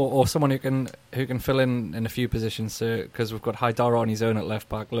 One more, or someone who can fill in a few positions, because we've got Haidara on his own at left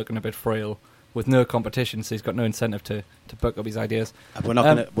back, looking a bit frail, with no competition, so he's got no incentive to buck up his ideas. We're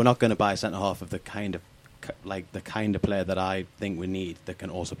not going to buy a centre half of the kind of player that I think we need that can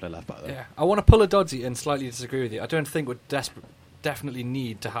also play left back. Though. Yeah, I want to pull a Doddsy and slightly disagree with you. I don't think we definitely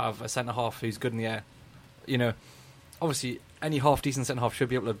need to have a centre half who's good in the air. You know, obviously any half decent centre half should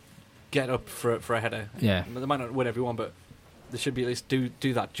be able to get up for a header. Yeah, They might not win every one, but they should be at least do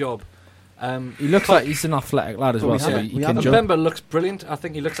that job. he looks like he's an athletic lad as But well, we so haven't- he we can haven't- jump. Mbemba looks brilliant. I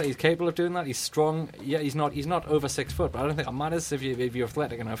think he looks like he's capable of doing that. He's strong. Yeah, he's not over 6 foot, but I don't think that matters if you're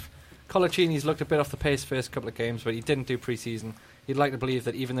athletic enough. Colaccini's looked a bit off the pace first couple of games, but he didn't do pre-season. You'd like to believe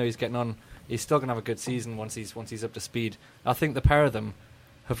that even though he's getting on, he's still going to have a good season once he's up to speed. I think the pair of them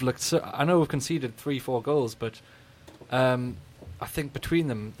have looked. I know we've conceded 3-4 goals, but I think between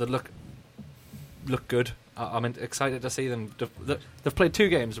them they look good. I'm excited to see them. They've played 2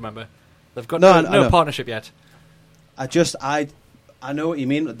 games. Remember, they've got no partnership yet. I know what you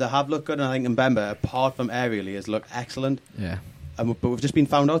mean. They have looked good, and I think Mbemba, apart from aerially, has looked excellent. Yeah, But we've just been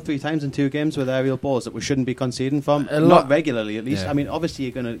found out 3 times in 2 games with aerial balls that we shouldn't be conceding from. A Not lot- regularly, at least. Yeah. I mean, obviously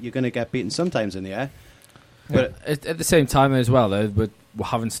you're gonna get beaten sometimes in the air. But At the same time as well, though, we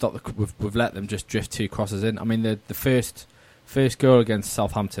haven't stopped. We've let them just drift 2 crosses in. I mean, the first goal against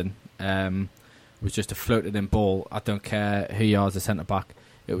Southampton was just a floated in ball. I don't care who you are as a centre back.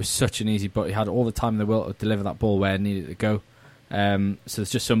 It was such an easy, but he had all the time in the world to deliver that ball where it needed to go. So there's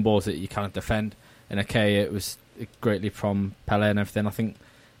just some balls that you can't defend. And okay, it was greatly from Pele and everything. I think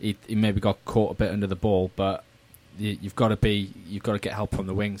he maybe got caught a bit under the ball, but you've got to get help from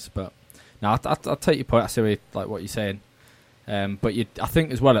the wings. But no, I'll take your point. I see like what you're saying. But I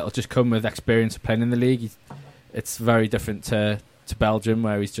think as well it'll just come with experience of playing in the league. It's very different to Belgium,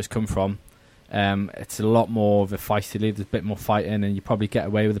 where he's just come from. It's a lot more of a feisty league. There's a bit more fighting, and you probably get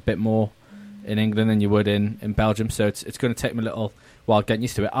away with a bit more in England than you would in Belgium. So it's going to take him a little while getting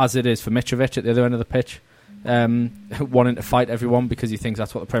used to it, as it is for Mitrovic at the other end of the pitch, wanting to fight everyone because he thinks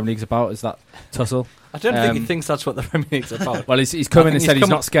that's what the Premier League's about, is that tussle. I don't think he thinks that's what the Premier League's about. Well, he's come in and said he's come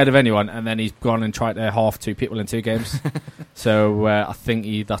not scared of anyone, and then he's gone and tried to half 2 people in 2 games. So I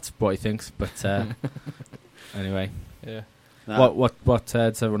think that's what he thinks. But anyway, Yeah. what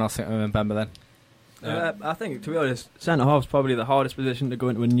does everyone else think of Mbemba then? I think, to be honest, centre half's probably the hardest position to go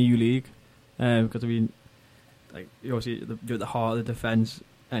into a new league, because I mean, like you obviously you're at the heart of the defence.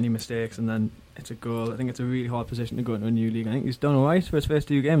 Any mistakes and then it's a goal. I think it's a really hard position to go into a new league. I think he's done alright for his first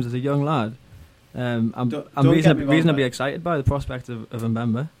 2 games as a young lad. I'm reasonably excited by the prospect of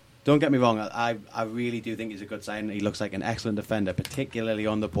Mbemba. don't get me wrong, I really do think he's a good sign. He looks like an excellent defender, particularly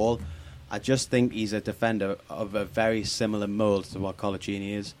on the ball. I just think he's a defender of a very similar mould to what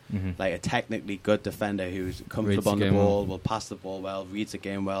Colaccini is. Mm-hmm. Like a technically good defender who's comfortable on the ball, will pass the ball well, reads the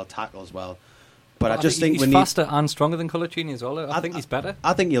game well, tackles well. But I just think he's faster and stronger than Colaccini as well. I think he's better.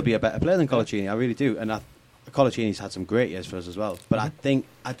 I think he'll be a better player than Colaccini. I really do. And Colaccini's had some great years for us as well. But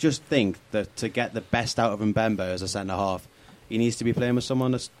I just think that to get the best out of Mbemba as a centre half, he needs to be playing with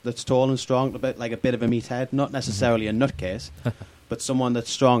someone that's tall and strong, a bit of a meathead, not necessarily a nutcase, but someone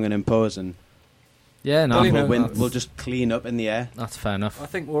that's strong and imposing. Yeah, no, We'll just clean up in the air. that's fair enough. I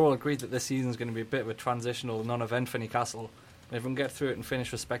think we're all agreed that this season's going to be a bit of a transitional non-event for Newcastle. And if we can get through it and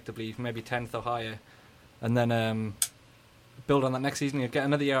finish respectably, maybe 10th or higher, and then build on that next season, you get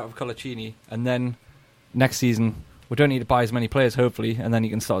another year out of Colaccini, and then next season we don't need to buy as many players, hopefully, and then you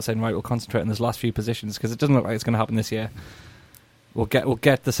can start saying, right, we'll concentrate on those last few positions, because it doesn't look like it's going to happen this year. We'll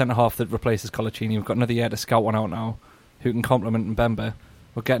get the centre half that replaces Colaccini. We've got another year to scout one out now who can complement Mbemba.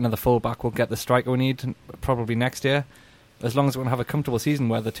 We'll get another full-back. We'll get the striker we need probably next year, as long as we're going to have a comfortable season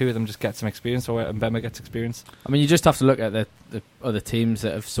where the 2 of them just get some experience, or where Mbemba gets experience. I mean, you just have to look at the other teams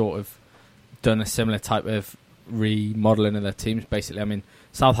that have sort of done a similar type of remodelling of their teams, basically. I mean,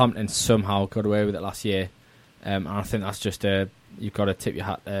 Southampton somehow got away with it last year, and I think that's just you've got to tip your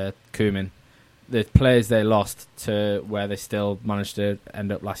hat to Koeman. The players they lost to where they still managed to end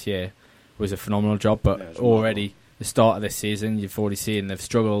up last year was a phenomenal job, but already the start of this season, you've already seen they've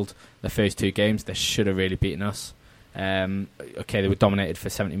struggled the first 2 games. They should have really beaten us. Okay, they were dominated for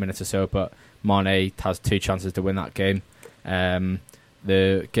 70 minutes or so, but Mane has 2 chances to win that game.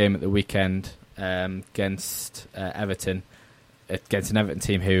 The game at the weekend against Everton, against an Everton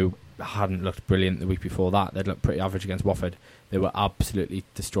team who hadn't looked brilliant the week before that. They'd looked pretty average against Watford. They were absolutely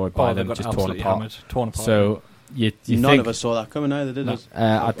destroyed by them, just torn apart. So you None think, of us saw that coming either, did us?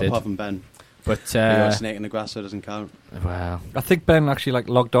 I did. Apart from Ben. But You're a snake in the grass, so it doesn't count. well, I think Ben actually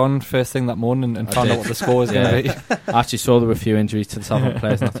logged on first thing that morning and found out what the score was going to be. I actually saw there were a few injuries to the Southampton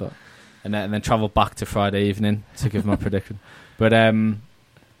players, and I thought, and then travelled back to Friday evening to give my prediction. But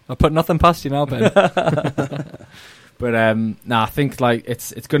I put nothing past you now, Ben. But I think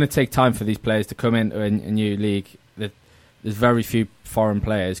it's going to take time for these players to come into a new league. There's very few foreign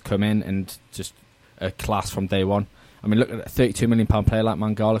players come in and just a class from day one. I mean, look at a £32 million player like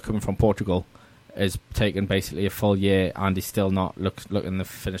Mangala coming from Portugal has taken basically a full year, and he's still not look in the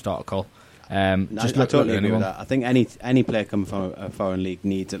finished article. I totally agree with that. I think any player coming from a foreign league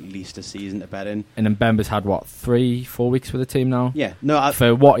needs at least a season to bed in. And Mbemba's had 3-4 weeks with the team now. Yeah, no.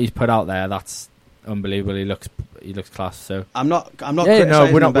 For what he's put out there, that's unbelievable. He looks class. So I'm not. Yeah, criticizing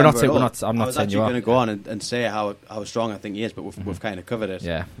no, we're not. Mbemba I'm at all. not saying you are. I was actually going to go on and say how strong I think he is, but we've kind of covered it.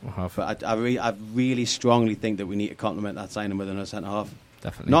 Yeah, we have. But I really strongly think that we need to complement that signing with another centre half.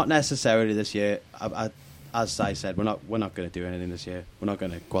 Definitely. Not necessarily this year. As I said, we're not going to do anything this year. We're not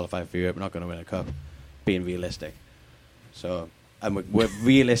going to qualify for Europe. We're not going to win a cup. Being realistic. So, and we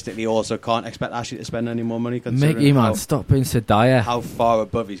realistically also can't expect Ashley to spend any more money. Mickey, man, stop being so dire. How far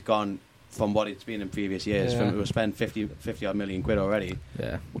above he's gone from what it's been in previous years. Yeah. From we spent 50 odd million quid already.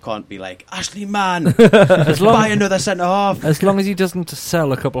 Yeah. We can't be like, Ashley Mann, buy another centre half. As long as he doesn't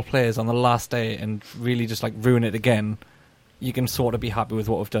sell a couple of players on the last day and really just like ruin it again, you can sort of be happy with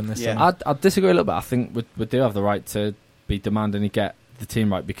what we've done this Yeah. summer. I'd disagree a little bit. I think we do have the right to be demanding he get the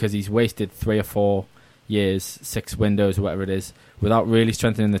team right, because he's wasted 3 or 4 years, 6 windows, or whatever it is, without really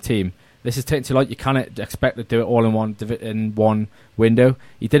strengthening the team. This is taking too long. You can't expect to do it all in one window.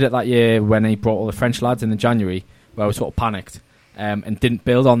 He did it that year when he brought all the French lads in January, where we sort of panicked and didn't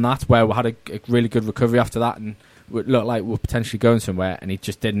build on that, where we had a really good recovery after that and it looked like we were potentially going somewhere, and he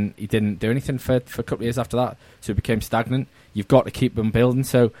just didn't do anything for a couple of years after that, so it became stagnant. You've got to keep them building.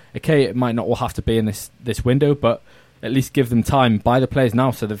 So, okay, it might not all have to be in this window, but at least give them time. Buy the players now,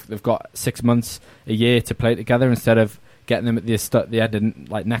 so they've got 6 months, a year to play together, instead of getting them at the end of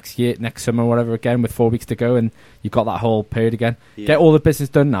like next summer or whatever again, with 4 weeks to go, and you've got that whole period again. Yeah. Get all the business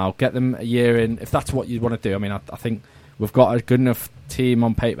done now. Get them a year in, if that's what you want to do. I mean, I think we've got a good enough team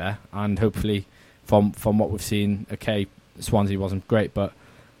on paper, and hopefully from what we've seen, okay, Swansea wasn't great, but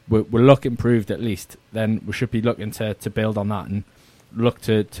we'll look improved at least. Then we should be looking to build on that and look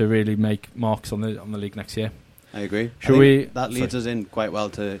to really make marks on the league next year. I agree. Should we? That leads us in quite well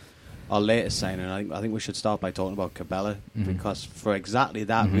to our latest signing. I think we should start by talking about Cabella, because for exactly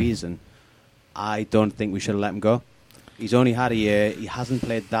that reason, I don't think we should have let him go. He's only had a year. He hasn't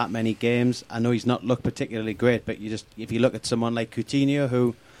played that many games. I know he's not looked particularly great, but if you look at someone like Coutinho,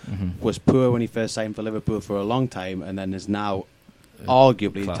 who was poor when he first signed for Liverpool for a long time, and then is now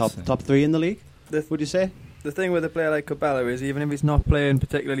arguably top 3 in the league, would you say? The thing with a player like Cabella is, even if he's not playing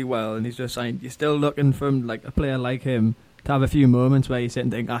particularly well and he's just signed, you're still looking for him, like a player like him, to have a few moments where you sit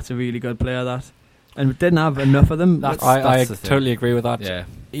and think, that's a really good player, that. And we didn't have enough of them. I totally agree with that. Yeah.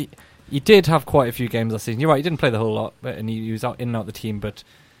 He did have quite a few games last season. You're right, he didn't play the whole lot, and he was out in and out the team, but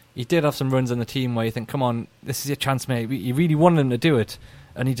he did have some runs in the team where you think, come on, this is your chance, mate. You really wanted him to do it,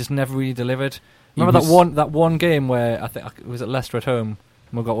 and he just never really delivered. Remember that one game where, I think it was at Leicester at home,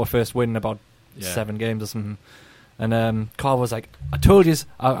 and we got our first win in about 7 games or something. And Carl was like, I told you,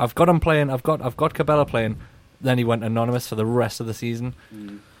 I've got him playing, I've got Cabella playing. Then he went anonymous for the rest of the season.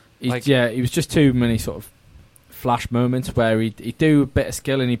 He was just too many sort of flash moments where he'd do a bit of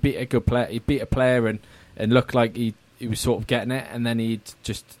skill and he'd beat a good player, he'd beat a player and look like he was sort of getting it, and then he'd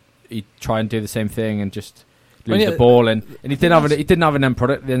try and do the same thing and just lose the ball, and he didn't have an end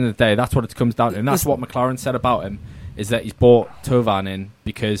product at the end of the day. That's what it comes down to, and that's what McLaren said about him, is that he's bought Tovan in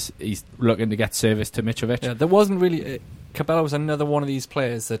because he's looking to get service to Mitrovic. Yeah, there wasn't really Cabella was another one of these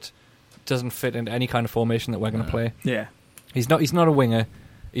players that doesn't fit into any kind of formation that we're going to play. Yeah, he's not a winger.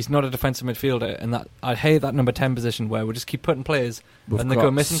 He's not a defensive midfielder, and that I hate that number 10 position where we just keep putting players and they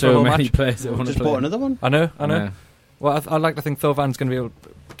go missing for a whole match. Players that want to just play. bought another one. I know. Well, I'd like to think Thovan's going to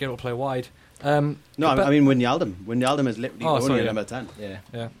be able to play wide. I mean Wijnaldum. Wijnaldum is literally only number 10.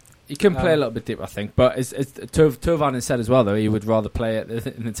 Yeah. He can play a little bit deeper, I think, but Tovan has said as well, though, he would rather play it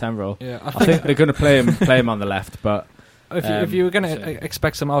in the 10 role. Yeah, I think they're going to play him on the left, but if you were going to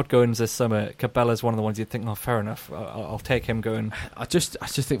expect some outgoings this summer, Cabella's one of the ones you'd think, oh, fair enough, I'll take him going. I just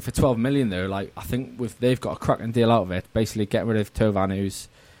think for 12 million though, like I think they've got a cracking deal out of it. Basically, getting rid of Tovan, who's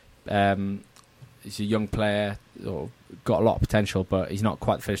he's a young player, or got a lot of potential, but he's not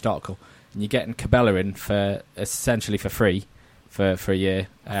quite the finished article. And you're getting Cabella in for essentially for free for a year.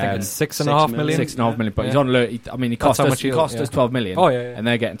 I think it's 6.5 million. 6.5 million, but he's on loan. I mean, he cost us 12 million. Oh yeah. And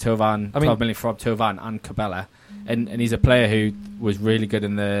they're getting 12 million from Tovan and Cabella. And he's a player who was really good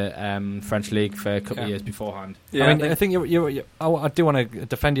in the French league for a couple of years beforehand. Yeah, I think I do want to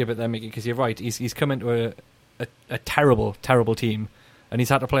defend you a bit there, Mickey, because you're right. He's come into a terrible, terrible team, and he's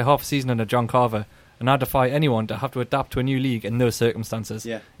had to play half a season under John Carver. And I defy anyone to have to adapt to a new league in those circumstances.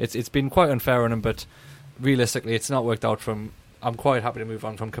 Yeah. It's been quite unfair on him, but realistically, it's not worked out from. I'm quite happy to move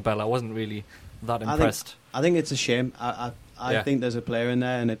on from Cabella. I wasn't really that impressed. I think it's a shame. I think there's a player in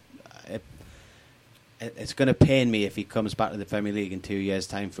there, and it's going to pain me if he comes back to the Premier League in 2 years'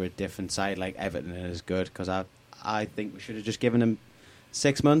 time for a different side like Everton and is good, because I think we should have just given him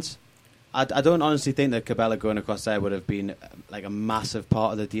 6 months. I don't honestly think that Cabella going across there would have been like a massive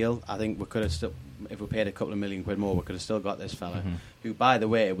part of the deal. I think we could have still, if we paid a couple of million quid more, we could have still got this fella, who, by the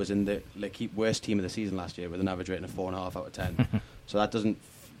way, was in the worst team of the season last year with an average rating of 4.5 out of 10. So that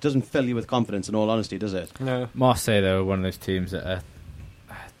doesn't fill you with confidence, in all honesty, does it? No. Marseille, though, are one of those teams that are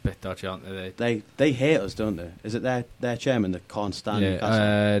a bit dodgy, aren't they? They hate us, don't they? Is it their chairman that can't stand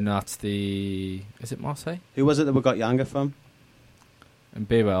Newcastle? No, it's is it Marseille? Who was it that we got Younger from? And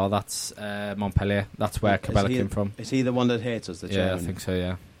Bewell, that's Montpellier. That's where Cabella came from. Is he the one that hates us, the chairman? Yeah, I think so,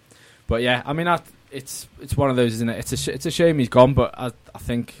 yeah. But yeah, I mean, it's one of those, isn't it? It's a shame he's gone, but I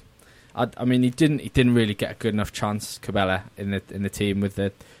think I mean, he didn't really get a good enough chance, Cabella, in the team with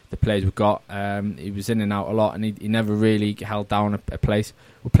the players we've got. He was in and out a lot, and he never really held down a place.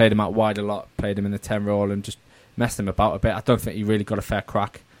 We played him out wide a lot, played him in the 10 role, and just messed him about a bit. I don't think he really got a fair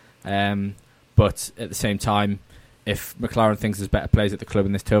crack. But at the same time, if McLaren thinks there's better players at the club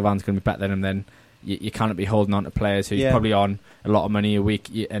and this Tovan's going to be better than him, then you can't be holding on to players who's probably on a lot of money a week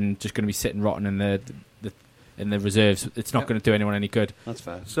and just going to be sitting rotten in the reserves. It's not going to do anyone any good. That's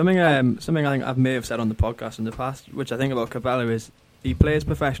fair. Something I think I may have said on the podcast in the past, which I think about Cabella, is he plays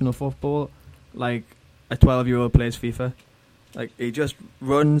professional football like a 12-year-old plays FIFA. Like, he just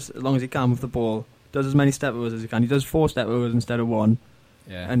runs as long as he can with the ball, does as many step overs as he can. He does 4 step overs instead of 1,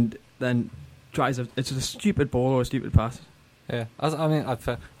 and then tries it's a stupid ball or a stupid pass. Yeah, I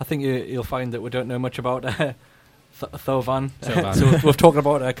think you'll find that we don't know much about Thovan. So we've talked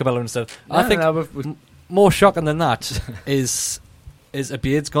about Cabella instead. I think more shocking than that is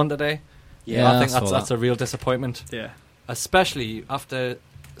Abeard's gone today. Yeah, I think that's a real disappointment. Yeah, especially after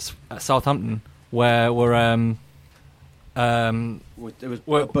Southampton, where it was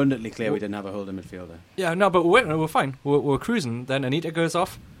abundantly clear we didn't have a holding midfielder. Yeah, no, but we're fine. We're cruising. Then Anita goes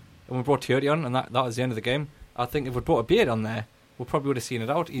off, and we brought Teote on, and that was the end of the game. I think if we'd brought Abeard on there, we probably would have seen it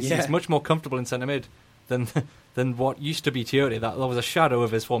out. He's much more comfortable in centre mid than what used to be Teote. That was a shadow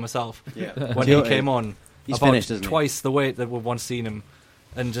of his former self. Yeah. When he came on, he's about finished, isn't he? Twice the weight that we've once seen him,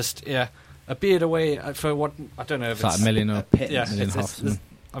 and just Abeard away for what I don't know if it's like $1 million or $1.5 million.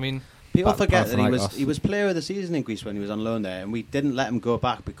 I mean, people forget that he was player of the season in Greece when he was on loan there, and we didn't let him go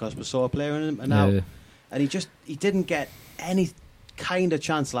back because we saw a player in him, and he didn't get any kind of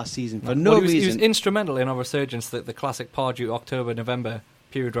chance last season for no reason. He was instrumental in our resurgence, the classic Pardew October-November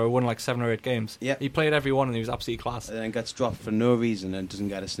period where we won like 7 or 8 games. Yeah. He played every one and he was absolutely class. And then gets dropped for no reason and doesn't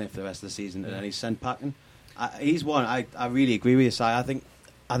get a sniff the rest of the season, and then he's sent packing. He's one I really agree with you, Si. I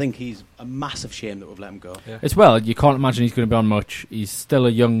think he's a massive shame that we've let him go. Yeah. As well, you can't imagine he's going to be on much. He's still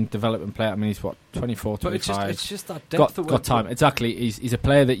a young development player. I mean, he's 24, 25. But it's just that depth. Got time. Exactly. He's a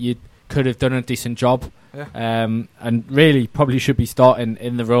player that you could have done a decent job. Yeah. And really probably should be starting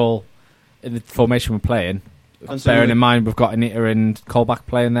in the role, in the formation we're playing. Absolutely. Bearing in mind we've got Anita and Colback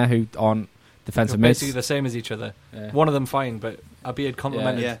playing there who aren't defensive mids. Basically the same as each other. Yeah. One of them fine, but Abeard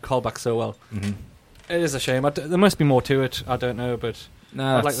complemented Colback so well. Mm-hmm. It is a shame. There must be more to it. I don't know, but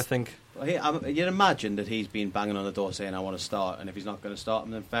I'd like to think. Well, you'd imagine that he's been banging on the door saying I want to start, and if he's not going to start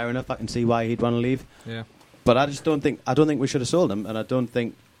him, then fair enough. I can see why he'd want to leave. Yeah. But I just don't think we should have sold him, and I don't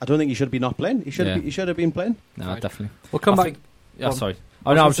think he should be not playing. He should have been playing. No, right. Definitely. We'll come back. Sorry.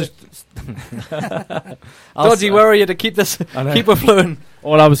 Oh no, I was just dodgy. Where are you to keep this? Keep it flowing.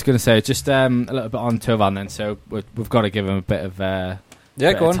 All I was going to say, just a little bit on Tovan then. So we've got to give him a bit of go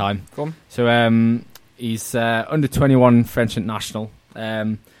on. time. Go on. So he's under 21 French international.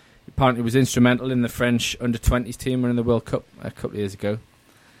 Apparently was instrumental in the French under 20s team winning the World Cup a couple of years ago.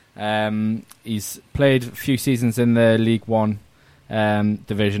 He's played a few seasons in the League One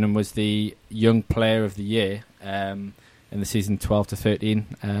division and was the Young Player of the Year in the season 12 to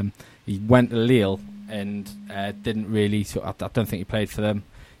 13. He went to Lille and didn't really. I don't think he played for them.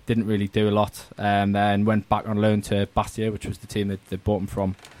 Didn't really do a lot. Then went back on loan to Bastia, which was the team that they bought him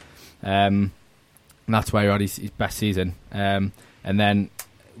from. And that's where he had his best season. And then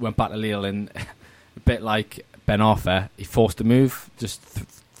went back to Lille, and a bit like Ben Arthur, he forced a move, just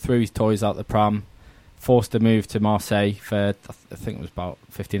threw his toys out the pram, forced a move to Marseille for, I think it was about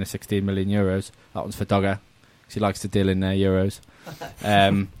 15 or 16 million euros. That one's for Dogger, because he likes to deal in euros.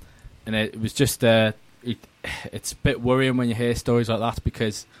 And it was just, it's a bit worrying when you hear stories like that,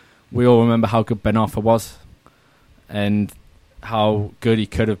 because we all remember how good Ben Arthur was and how good he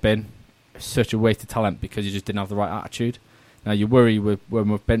could have been. Such a waste of talent because he just didn't have the right attitude. Now you worry when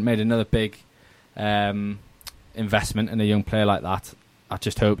we've made another big investment in a young player like that. I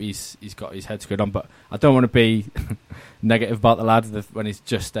just hope he's got his head screwed on. But I don't want to be negative about the lad when he's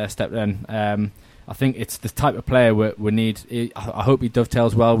just stepped in. I think it's the type of player we need. I hope he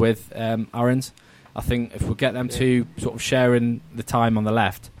dovetails well with Aarons. I think if we get them two sort of sharing the time on the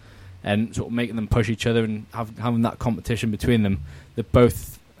left and sort of making them push each other and having that competition between them, they're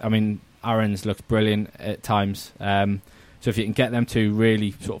both. I mean, Aarons looks brilliant at times. So if you can get them two really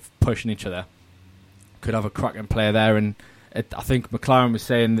sort of pushing each other, could have a cracking player there. And I think McLaren was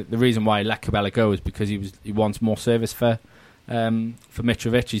saying that the reason why he let Cabella go is because he wants more service for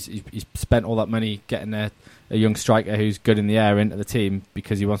Mitrovic. He's spent all that money getting a young striker who's good in the air into the team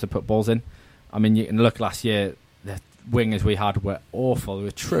because he wants to put balls in. I mean, you can look last year, the wingers we had were awful, they were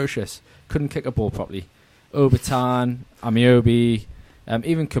atrocious, couldn't kick a ball properly. Obertan, Amiobi,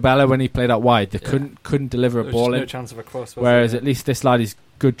 Even Cabela, when he played out wide, they couldn't deliver a There was ball just in. no chance of a cross. was Whereas there? at least this lad, he's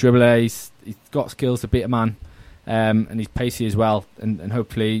good dribbler. He's got skills to beat a man, and he's pacey as well. And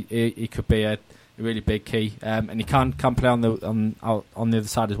hopefully he could be a really big key. And he can play on the other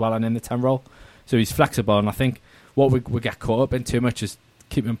side as well and in the 10 role. So he's flexible. And I think what we get caught up in too much is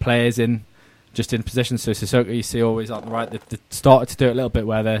keeping players in position. So Sissoko, you see always on the right. They started to do it a little bit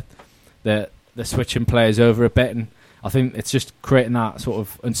where they're switching players over a bit, and I think it's just creating that sort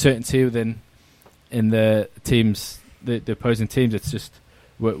of uncertainty in the teams, the opposing teams. It's just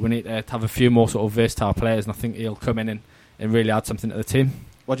we need to have a few more sort of versatile players, and I think he'll come in and really add something to the team.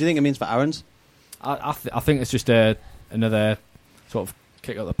 What do you think it means for Aarons? I think it's just another sort of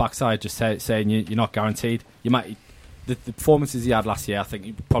kick up the backside, just saying you're not guaranteed. You might the performances he had last year. I think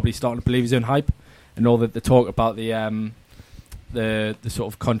you're probably starting to believe his own hype, and all the talk about the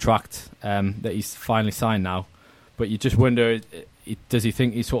sort of contract that he's finally signed now. But you just wonder, does he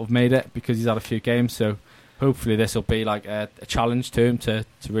think he's sort of made it because he's had a few games? So hopefully this will be like a challenge to him to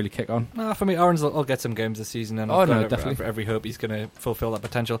really kick on. No, for me, Aarons will get some games this season, and definitely. every hope he's going to fulfil that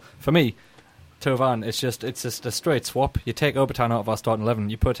potential. For me, Tovan, it's just a straight swap. You take Obertan out of our starting 11,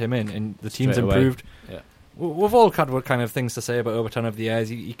 you put him in, and the team's Straight away. improved. Yeah. We've all had what kind of things to say about Obertan over the years.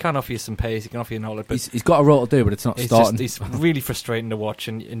 He can offer you some pace, he can offer you an outlet, but He's got a role to do, but it's not starting. he's really frustrating to watch,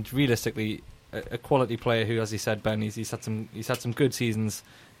 and realistically, a quality player who, as he said, Ben, he's had some good seasons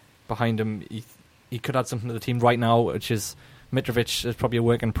behind him. He could add something to the team right now, which is Mitrovic is probably a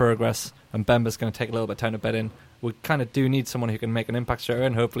work in progress, and Bemba's going to take a little bit of time to bed in. We kind of do need someone who can make an impact straight away,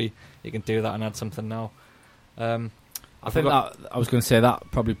 and hopefully he can do that and add something now. I think that I was going to say that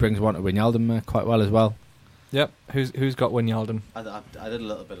probably brings one to Wijnaldum quite well as well. Yep. Who's got Wijnaldum? I did a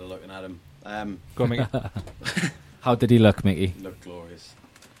little bit of looking at him. Go on, Mickey. How did he look, Mickey? Looked glorious.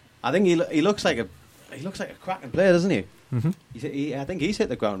 I think he looks like a cracking player, doesn't he? Mm-hmm. I think he's hit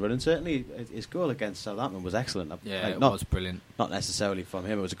the ground running. Certainly, his goal against Southampton was excellent. It not, was brilliant. Not necessarily from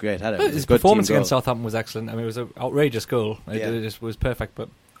him; it was a great header. It was His a good performance team against goal. Southampton was excellent. I mean, it was an outrageous goal. It just was perfect. But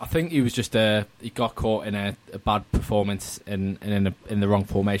I think he was just he got caught in a bad performance in the wrong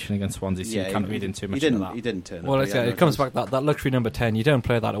formation against Swansea. So you can't read in too much into that. He didn't turn well, up. it comes back that luxury number 10. You don't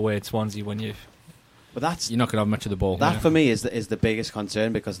play that away at Swansea when you. But that's you're not going to have much of the ball. that for me is the biggest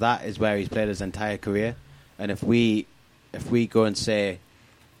concern, because that is where he's played his entire career. And if we go and say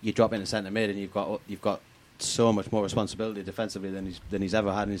you drop into centre mid and you've got so much more responsibility defensively than he's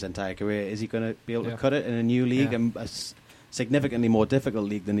ever had in his entire career, is he going to be able to cut it in a new league and a significantly more difficult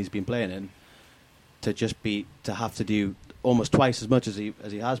league than he's been playing in? To have to do almost twice as much as he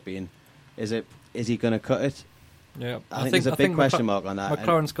has been, is he going to cut it? Yeah, I think there's a big question mark on that.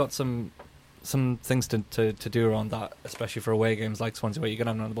 McLaren's got some things to do around that, especially for away games like Swansea where you're going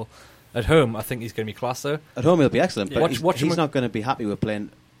to have another ball. At home, I think he's going to be class though. At home, he'll be excellent, but he's him not going to be happy with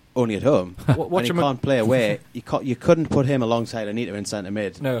playing only at home. Watch and he him can't play away. You couldn't put him alongside Anita in centre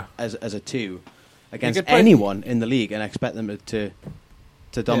mid as a two against anyone in the league and expect them to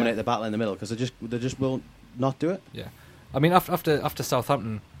dominate the battle in the middle, because they just will not do it. Yeah, I mean after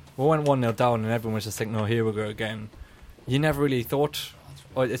Southampton, we went 1-0 down and everyone was just thinking, "Oh, here we go again." You never really thought.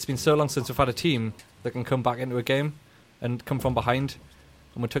 Oh, it's been so long since we've had a team that can come back into a game and come from behind,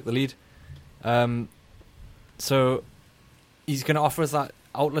 and we took the lead. So he's going to offer us that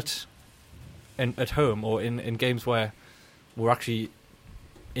outlet at home or in games where we're actually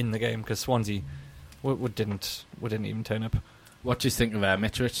in the game, because Swansea we didn't even turn up. What do you think of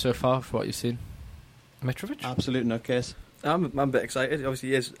Mitrovic so far, for what you've seen? Mitrovic? Absolute nutcase. I'm a bit excited. Obviously,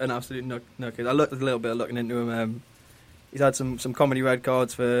 he is an absolute nutcase. I looked a little bit looking into him. He's had some comedy red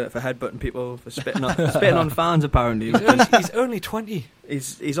cards for headbutting people, for spitting on fans. Apparently, he's only 20.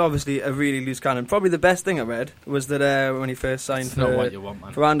 He's obviously a really loose cannon. Probably the best thing I read was that when he first signed It's not what you want,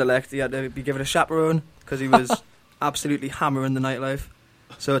 man. for Anderlecht, he had to be given a chaperone because he was absolutely hammering the nightlife.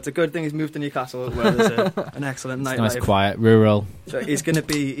 So it's a good thing he's moved to Newcastle, where there's an excellent nightlife. Nice, quiet, rural. So he's going to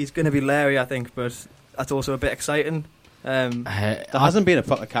be Larry, I think, but that's also a bit exciting. There hasn't been a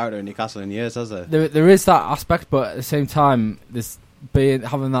proper character in Newcastle in years, has there? There is that aspect, but at the same time, there's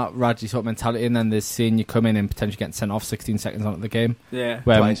having that Raji sort of mentality, and then there's seeing you come in and potentially getting sent off 16 seconds onto the game. Yeah,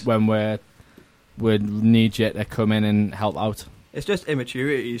 when we need you to come in and help out. It's just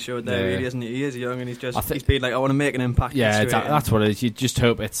immaturity he showed there, really, isn't it? He is young and he's been like, I want to make an impact. Yeah, that's what it is. You just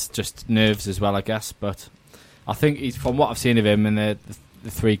hope it's just nerves as well, I guess. But I think from what I've seen of him in the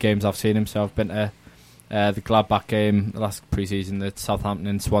 3 games I've seen him, so I've been to the Gladbach game, the last pre-season, the Southampton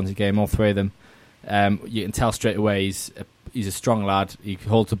and Swansea game, all 3 of them. You can tell straight away he's a strong lad. He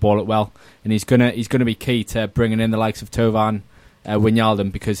holds the ball up well, and he's gonna be key to bringing in the likes of Tovan,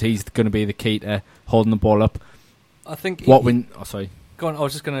 Wijnaldum, because he's going to be the key to holding the ball up. I think. Sorry. Go on. I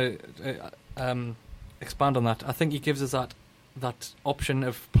was just going to expand on that. I think he gives us that option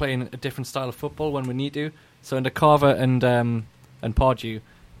of playing a different style of football when we need to. So under Carver and Pardew,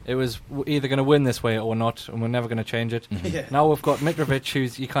 it was either going to win this way or not, and we're never going to change it. Yeah. Now we've got Mitrovic,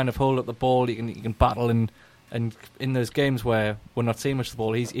 who's you kind of hold up the ball, you can battle, and in those games where we're not seeing much of the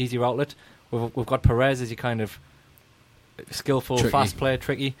ball, he's easy outlet. We've got Perez as you kind of skillful, Tricky. fast player,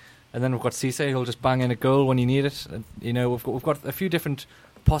 tricky, and then we've got Cisse who'll just bang in a goal when you need it. And, we've got a few different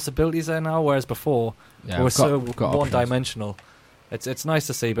possibilities there now, whereas before we were so one-dimensional. It's nice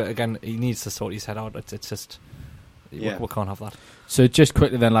to see, but again, he needs to sort his head out. It's just we can't have that. So just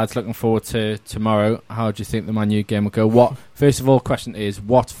quickly then, lads, looking forward to tomorrow. How do you think the Man U game will go? First of all, question is,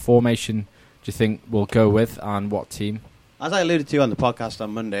 what formation do you think we'll go with, and what team? As I alluded to on the podcast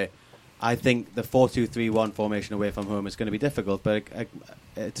on Monday, I think the 4-2-3-1 formation away from home is going to be difficult, but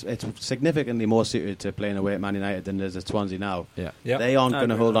it's significantly more suited to playing away at Man United than it is at Swansea now. Yeah. They aren't going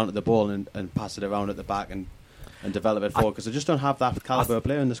to hold on to the ball and pass it around at the back and develop it forward, because they just don't have that calibre of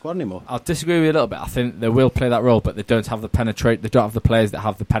player in the squad anymore. I'll disagree with you a little bit. I think they will play that role, but they don't have the They don't have the players that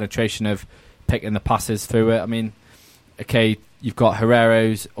have the penetration of picking the passes through it. I mean, okay, you've got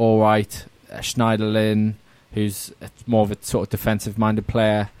Herrera's all right, Schneiderlin, who's more of a sort of defensive-minded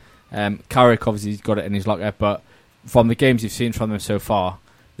player. Carrick obviously he's got it in his locker, but from the games you've seen from them so far,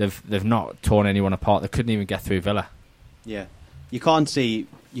 they've not torn anyone apart. They couldn't even get through Villa. Yeah, you can't see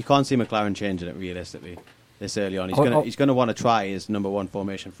McLaren changing it realistically this early on. He's going to want to try his number one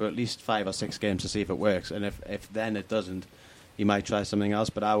formation for at least 5 or 6 games to see if it works, and if then it doesn't, he might try something else.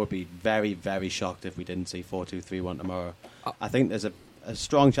 But I would be very, very shocked if we didn't see 4-2-3-1 tomorrow. I think there's a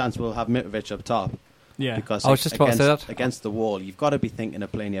strong chance we'll have Mitrovic up top. Yeah, because I was just about to say that. Against the wall, you've got to be thinking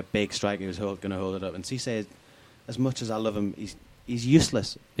of playing a big striker who's going to hold it up. And Cisse, as much as I love him, he's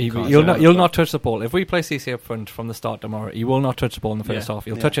useless. You'll not touch the ball. If we play Cisse up front from the start tomorrow, he will not touch the ball in the first half.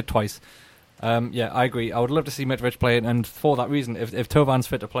 He'll touch it twice. I agree. I would love to see Mitrovic play, and for that reason, if Tovan's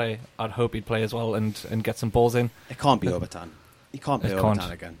fit to play, I'd hope he'd play as well and get some balls in. It can't be Obertan. He can't play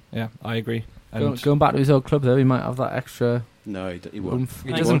Obertan again. Yeah, I agree. Going back to his old club, though, he might have that extra. No, he won't.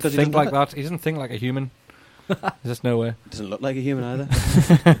 He doesn't think like that. He doesn't think like a human. There's just no way. He doesn't look like a human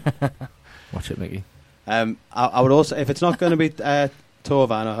either. Watch it, Mickey. I would also, if it's not going to be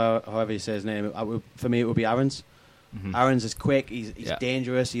Tovan or however you say his name, for me it would be Aarons. Mm-hmm. Aarons is quick. He's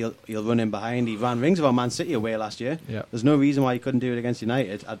dangerous. He'll run in behind. He ran rings of our Man City away last year. Yeah. There's no reason why he couldn't do it against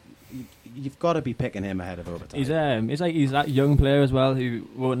United. You've got to be picking him ahead of Obertan. He's that young player as well who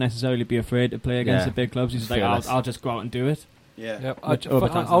won't necessarily be afraid to play against the big clubs. He's like, I'll just go out and do it. Yeah. I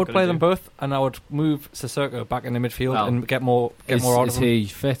would play them both, and I would move Sissoko back in the midfield and get more out of him. Is he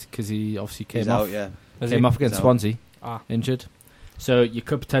fit? Because he obviously came off. Came off against Swansea, injured. So you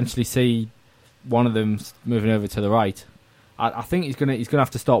could potentially see one of them moving over to the right. I think he's gonna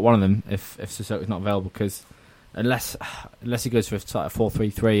have to start one of them if Sissoko's not available, because unless he goes for a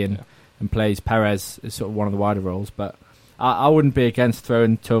 4-3-3 and plays Perez as sort of one of the wider roles. But I wouldn't be against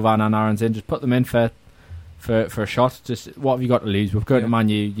throwing Tovan and Aarons in. Just put them in for a shot. Just what have you got to lose? We're going to Man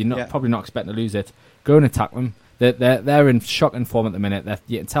U. You're probably not expecting to lose it. Go and attack them. They're in shocking form at the minute.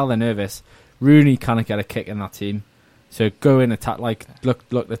 You can tell they're nervous. Rooney can't get a kick in that team. So go in, attack, look,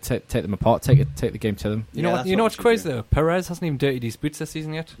 take them apart, take the game to them. You know what's crazy though? Perez hasn't even dirtied his boots this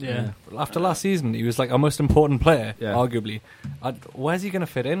season yet. Yeah. After last season, he was like our most important player, arguably. Where's he going to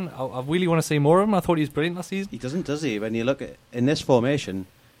fit in? I really want to see more of him. I thought he was brilliant last season. He doesn't, does he? When you look at in this formation,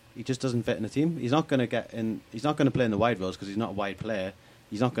 he just doesn't fit in the team. He's not going to get in. He's not going to play in the wide roles because he's not a wide player.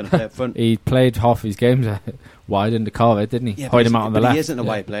 He's not going to play up front. He played half his games wide into Carver, didn't he? Yeah, Hoyed him out on the left. He isn't a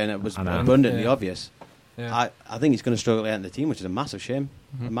wide player, and it was abundantly obvious. Yeah. I think he's going to struggle to get in the team, which is a massive shame.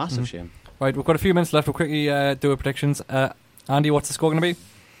 A massive shame. Right, we've got a few minutes left. We'll quickly do our predictions. Andy, what's the score going to be?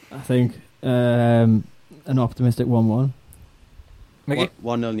 I think an optimistic 1-1. Mickey?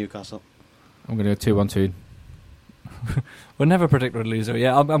 1-0 Newcastle. I'm going to go 2-1-2. We'll never predict a loser.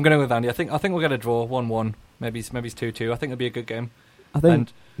 Yeah, I'm going to go with Andy. I think we'll get a draw, 1-1. Maybe it's 2-2. I think it'll be a good game.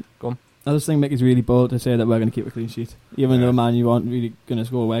 Go on. I just think Mickey's really bold to say that we're going to keep a clean sheet. Even though Man U aren't really going to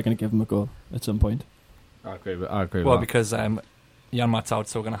score, we're going to give them a goal at some point. I agree with that. Well, because Janmaat's out,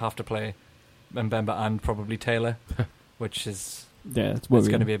 so we're going to have to play Mbemba and probably Taylor, which is it's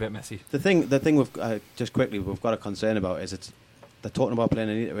going to be a bit messy. The thing we've just quickly we've got a concern about is they're talking about playing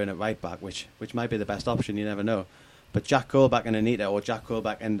Anita in at right back, which might be the best option. You never know. But Jack Colback and Anita, or Jack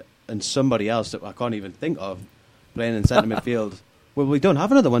Colback and somebody else that I can't even think of playing in centre midfield. Well, we don't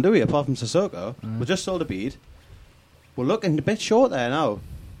have another one, do we? Apart from Sissoko, we just sold a bead. We're looking a bit short there now.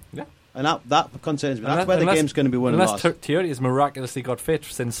 Yeah. And that concerns me. That's where the game's going to be won and lost. Unless Thierry has miraculously got fit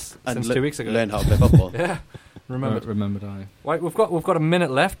since 2 weeks ago. Learned how to play football. Yeah. Remembered I. Right, we've got a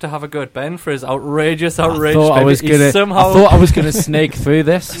minute left to have a go at Ben for his outrageous. I thought I was gonna snake through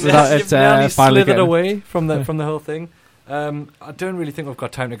this without you've nearly finally slithered getting away from the whole thing. I don't really think we've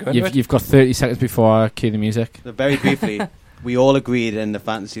got time to go into it. You've got 30 seconds before I cue the music. So very briefly, we all agreed in the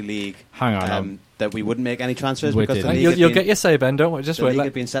fantasy league Hang on. that we wouldn't make any transfers We because did. the league You'll get your say, Ben. Don't worry. Just the wait. league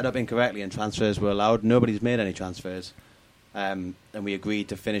had been set up incorrectly and transfers were allowed. Nobody's made any transfers. And we agreed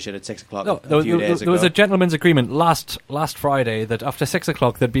to finish it at 6 o'clock No, a few days there was ago. a gentleman's agreement last Friday that after 6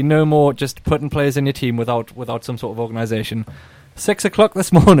 o'clock there'd be no more just putting players in your team without some sort of organisation. 6 o'clock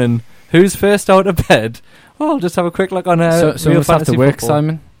this morning. Who's first out of bed? Oh, I'll just have a quick look on so real must have to fantasy work, football.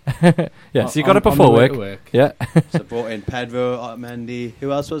 Simon. Yeah, so you got it On the before way to work. Yeah. So brought in Pedro, Otamendi.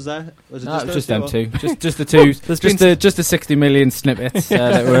 Who else was there? Was it No, it was those just them two? two. Just the two. There's just the 60 million snippets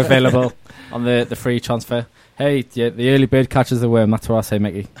that were available on the free transfer. Hey, yeah, the early bird catches the worm. That's what I say,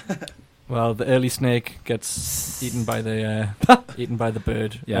 Mickey. Well, the early snake gets eaten by the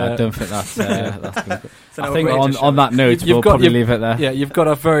bird. Yeah, I don't think that's gonna an I think outrageous on that note, You've we'll got- probably you've- leave it there. Yeah, you've got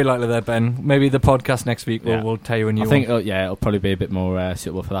off very lightly there, Ben. Maybe the podcast next week will tell you a new I think, it'll probably be a bit more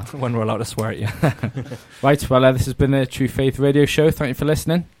suitable for that. one when we're allowed to swear at you. Right, well, this has been the True Faith Radio Show. Thank you for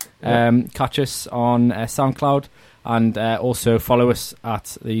listening. Catch us on SoundCloud and also follow us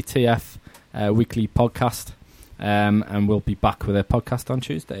at the TF Weekly Podcast. And we'll be back with a podcast on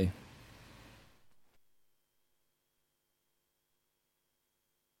Tuesday.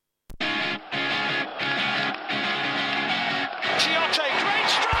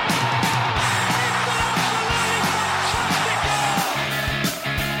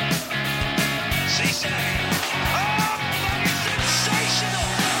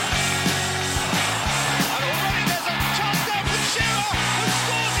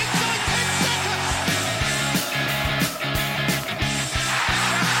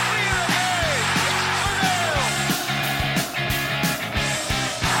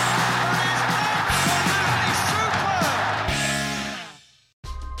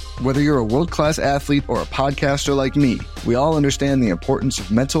 Whether you're a world-class athlete or a podcaster like me, we all understand the importance of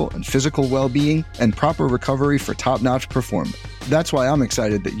mental and physical well-being and proper recovery for top-notch performance. That's why I'm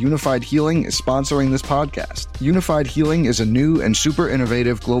excited that Unified Healing is sponsoring this podcast. Unified Healing is a new and super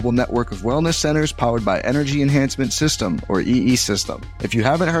innovative global network of wellness centers powered by Energy Enhancement System, or EE System. If you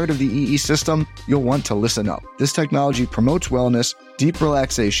haven't heard of the EE System, you'll want to listen up. This technology promotes wellness, deep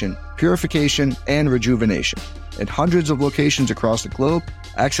relaxation, purification, and rejuvenation. At hundreds of locations across the globe,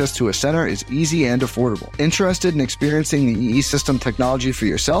 access to a center is easy and affordable. Interested in experiencing the EE System technology for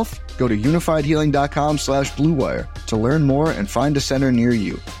yourself? Go to unifiedhealing.com/bluewire to learn more and find a center near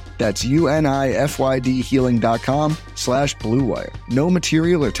you. That's unifydhealing.com/bluewire. No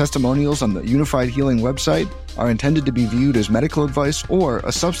material or testimonials on the Unified Healing website are intended to be viewed as medical advice or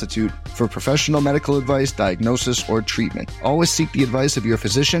a substitute for professional medical advice, diagnosis, or treatment. Always seek the advice of your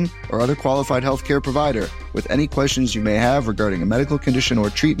physician or other qualified healthcare provider with any questions you may have regarding a medical condition or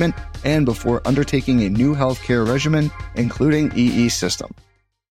treatment and before undertaking a new healthcare regimen, including EE System.